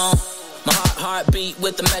pressure on. My heartbeat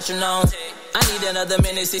with the metronome. I need another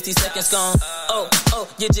minute, 60 seconds gone. Oh,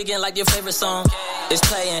 you're jigging like your favorite song. It's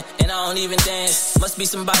playing and I don't even dance. Must be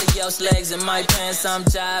somebody else's legs in my pants. I'm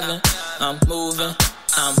jiving, I'm moving,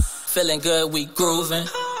 I'm feeling good, we grooving.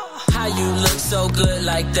 How you look so good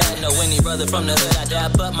like that? Know any brother from the hood I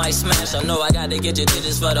dab up might smash. I know I gotta get your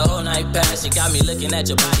digits for the whole night pass. You got me looking at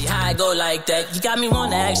your body, how I go like that. You got me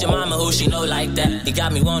wanna ask your mama who she know like that. You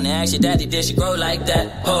got me wanna ask your daddy, did she grow like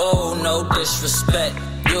that? Oh, no disrespect.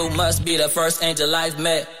 You must be the first angel I've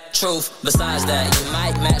met. Truth, besides that, you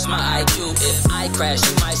might match my IQ. If I crash,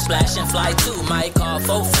 you might splash and fly too. Might call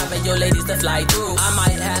 4-5 of your ladies to fly through. I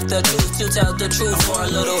might have to choose to tell the truth for a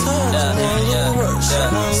little. I want a little rush,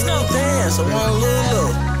 I want a little dance, I want a little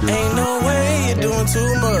look. Ain't no way you're doing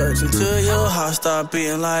too much until your heart start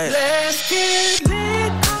beating like, let's get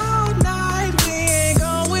lit all night. We ain't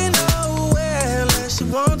going nowhere unless you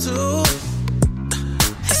want to.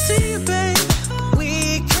 I see you, baby.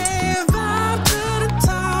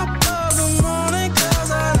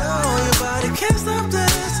 Can't stop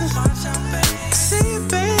dancing. See,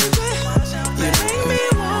 baby, you make me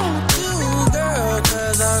want you, girl,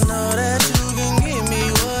 'cause I know that you can give me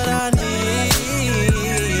what I need.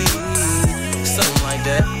 Something like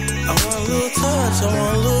that. I want a little touch, I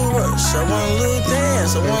want a little rush, I want a little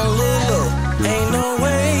dance, I want a little look. Ain't no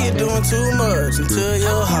way you're doing too much until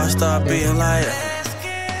your heart start beating like that.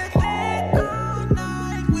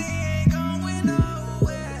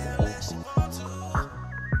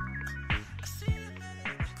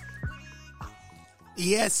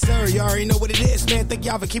 Yes, sir. You already know what it is, man. Thank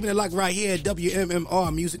y'all for keeping it locked right here at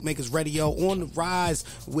WMMR Music Makers Radio. On the rise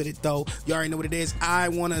with it, though. You already know what it is. I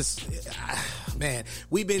want to... Man,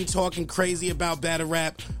 we've been talking crazy about battle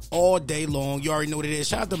rap all day long. You already know what it is.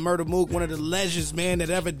 Shout out to Murda Mook, one of the legends, man, that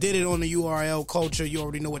ever did it on the URL culture. You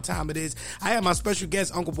already know what time it is. I had my special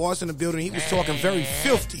guest, Uncle Boss, in the building. He was talking very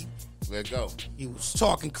filthy. Let go. He was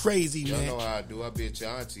talking crazy, Y'all man. know how I do. I be at your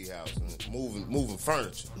auntie house and moving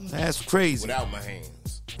furniture. That's crazy. Without my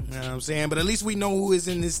hands. You know what I'm saying? But at least we know who is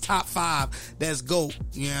in this top 5 that's GOAT.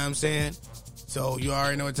 You know what I'm saying? So you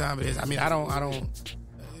already know what time it is. I mean, I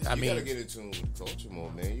mean, gotta get into with the culture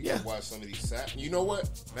more, man. You gotta watch some of these You know what?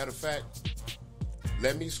 Matter of fact,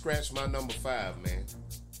 let me scratch my number 5, man.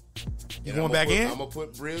 You going back in? I'm gonna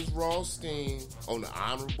put Briz Rothstein on the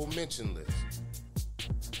honorable mention list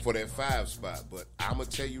for that 5 spot. But I'm gonna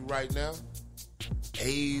tell you right now,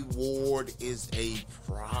 A Ward is a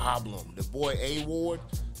problem. The boy A Ward,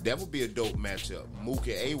 that would be a dope matchup. Mook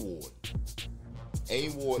and A Ward. A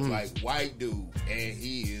Ward like white dude, and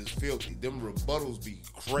he is filthy. Them rebuttals be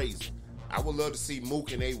crazy. I would love to see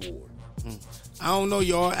Mook and A Ward. I don't know,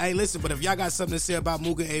 y'all. Hey, listen, but if y'all got something to say about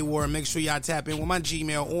Mook and A Ward, make sure y'all tap in with my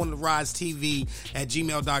Gmail on the RIZE TV at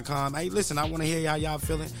gmail.com. Hey, listen, I want to hear how y'all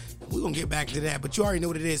feeling. We're going to get back to that, but you already know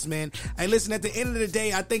what it is, man. Hey, listen, at the end of the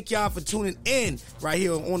day, I thank y'all for tuning in right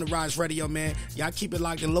here on the RIZE Radio, man. Y'all keep it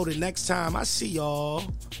locked and loaded. Next time, I see y'all.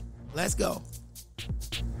 Let's go.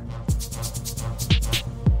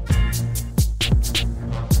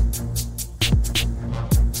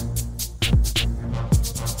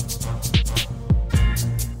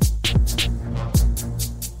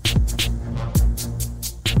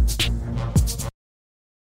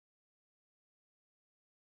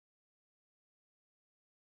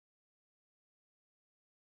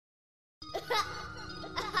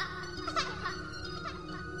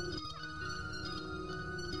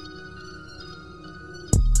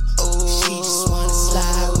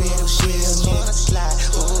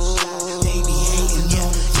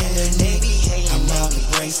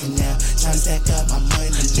 Now, tryna stack up my money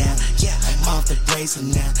now. Yeah, I'm off the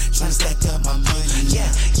bracelet now. Tryna stack up my money. Yeah.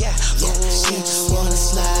 She just wanna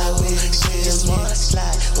slide with it. She just wanna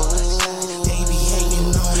slide. Ooh, they be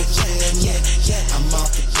hating on it. Yeah. I'm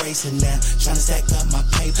off the bracelet now. Tryna stack up my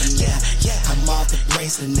paper now. Yeah. I'm off the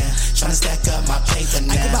bracelet now. Tryna stack up my paper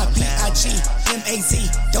now. I go by B-I-G-M-A-Z.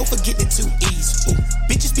 Don't forget the 2 E's. Ooh,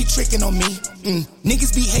 bitches be tricking on me.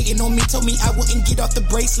 Niggas be hating on me. Told me I wouldn't get off the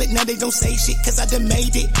bracelet. Now they don't say shit cause I done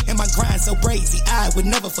made it. And my grind so crazy, I would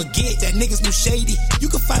never forget that niggas move shady. You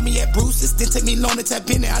can find me at Bruce's, didn't take me long to tap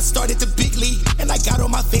in there. I started the big league, and I got all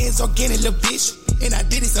my fans organic, little bitch. And I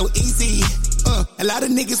did it so easy. A lot of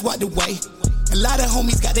niggas walked away. A lot of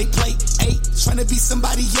homies got they plate, trying to be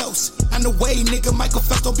somebody else. On the way, nigga, Michael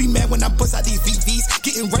Phelps don't be mad when I bust out these VVs.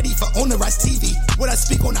 Getting ready for On the Rise TV. What I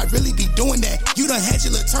speak on, I really be doing that. You done had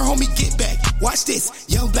your little turn, homie, get back. Watch this,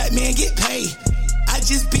 young black man get paid. I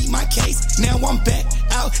just beat my case, now I'm back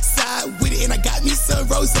outside with it, and I got me some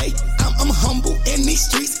rosé. I'm humble in these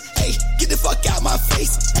streets, get the fuck out my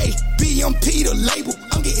face, BMP the label,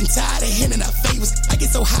 I'm getting tired of handing out favors. I get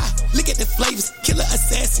so high, look at the flavors, killer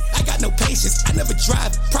assassin, I got no patience, I never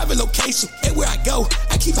drive, private location, everywhere I go,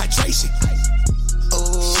 I keep hydration.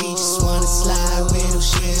 She just wanna slide with him,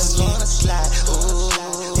 she just wanna slide,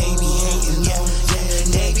 they be hating, yeah,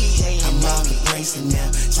 they be hating. I'm off the bracelet now,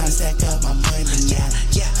 tryna stack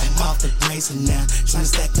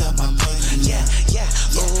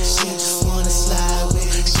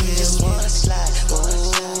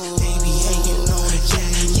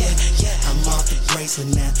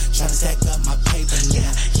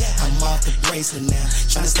bracelet now.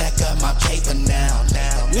 Tryna stack up my paper now.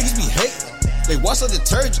 Niggas be hating. They wash like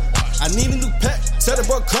detergent. I need a new pack. Tell the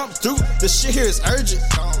bro come through. The shit here is urgent.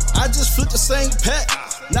 I just flipped the same pack.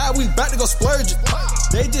 Now we bout to go splurge it.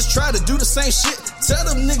 They just try to do the same shit. Tell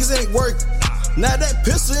them niggas ain't working. Now that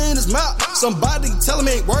pistol in his mouth, somebody tell him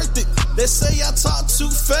ain't worth it. They say I talk too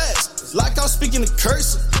fast, like I'm speaking in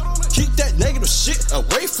cursive. Keep that negative shit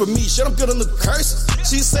away from me. Shit, I'm good on the curses.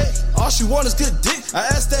 She said all she want is good dick. I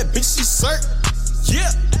asked that bitch, she certain. Yeah.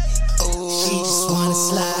 She just wanna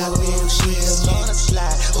slide with, she just wanna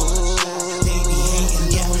slide. Ooh, they be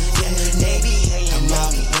hating, yeah, they be hating. I'm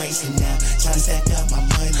off the bracelet now, tryna stack up my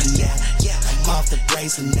money, yeah. I'm off the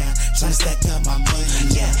bracelet now, tryna stack up my money,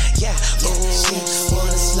 yeah. She just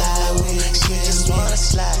wanna slide with, she just wanna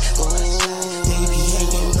slide. Ooh, they be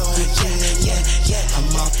hating on it, yeah. I'm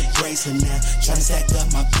off the bracelet now, tryna stack up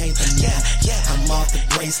my paper, yeah. I'm off the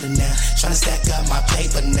bracelet now, tryna stack up my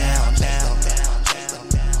paper now.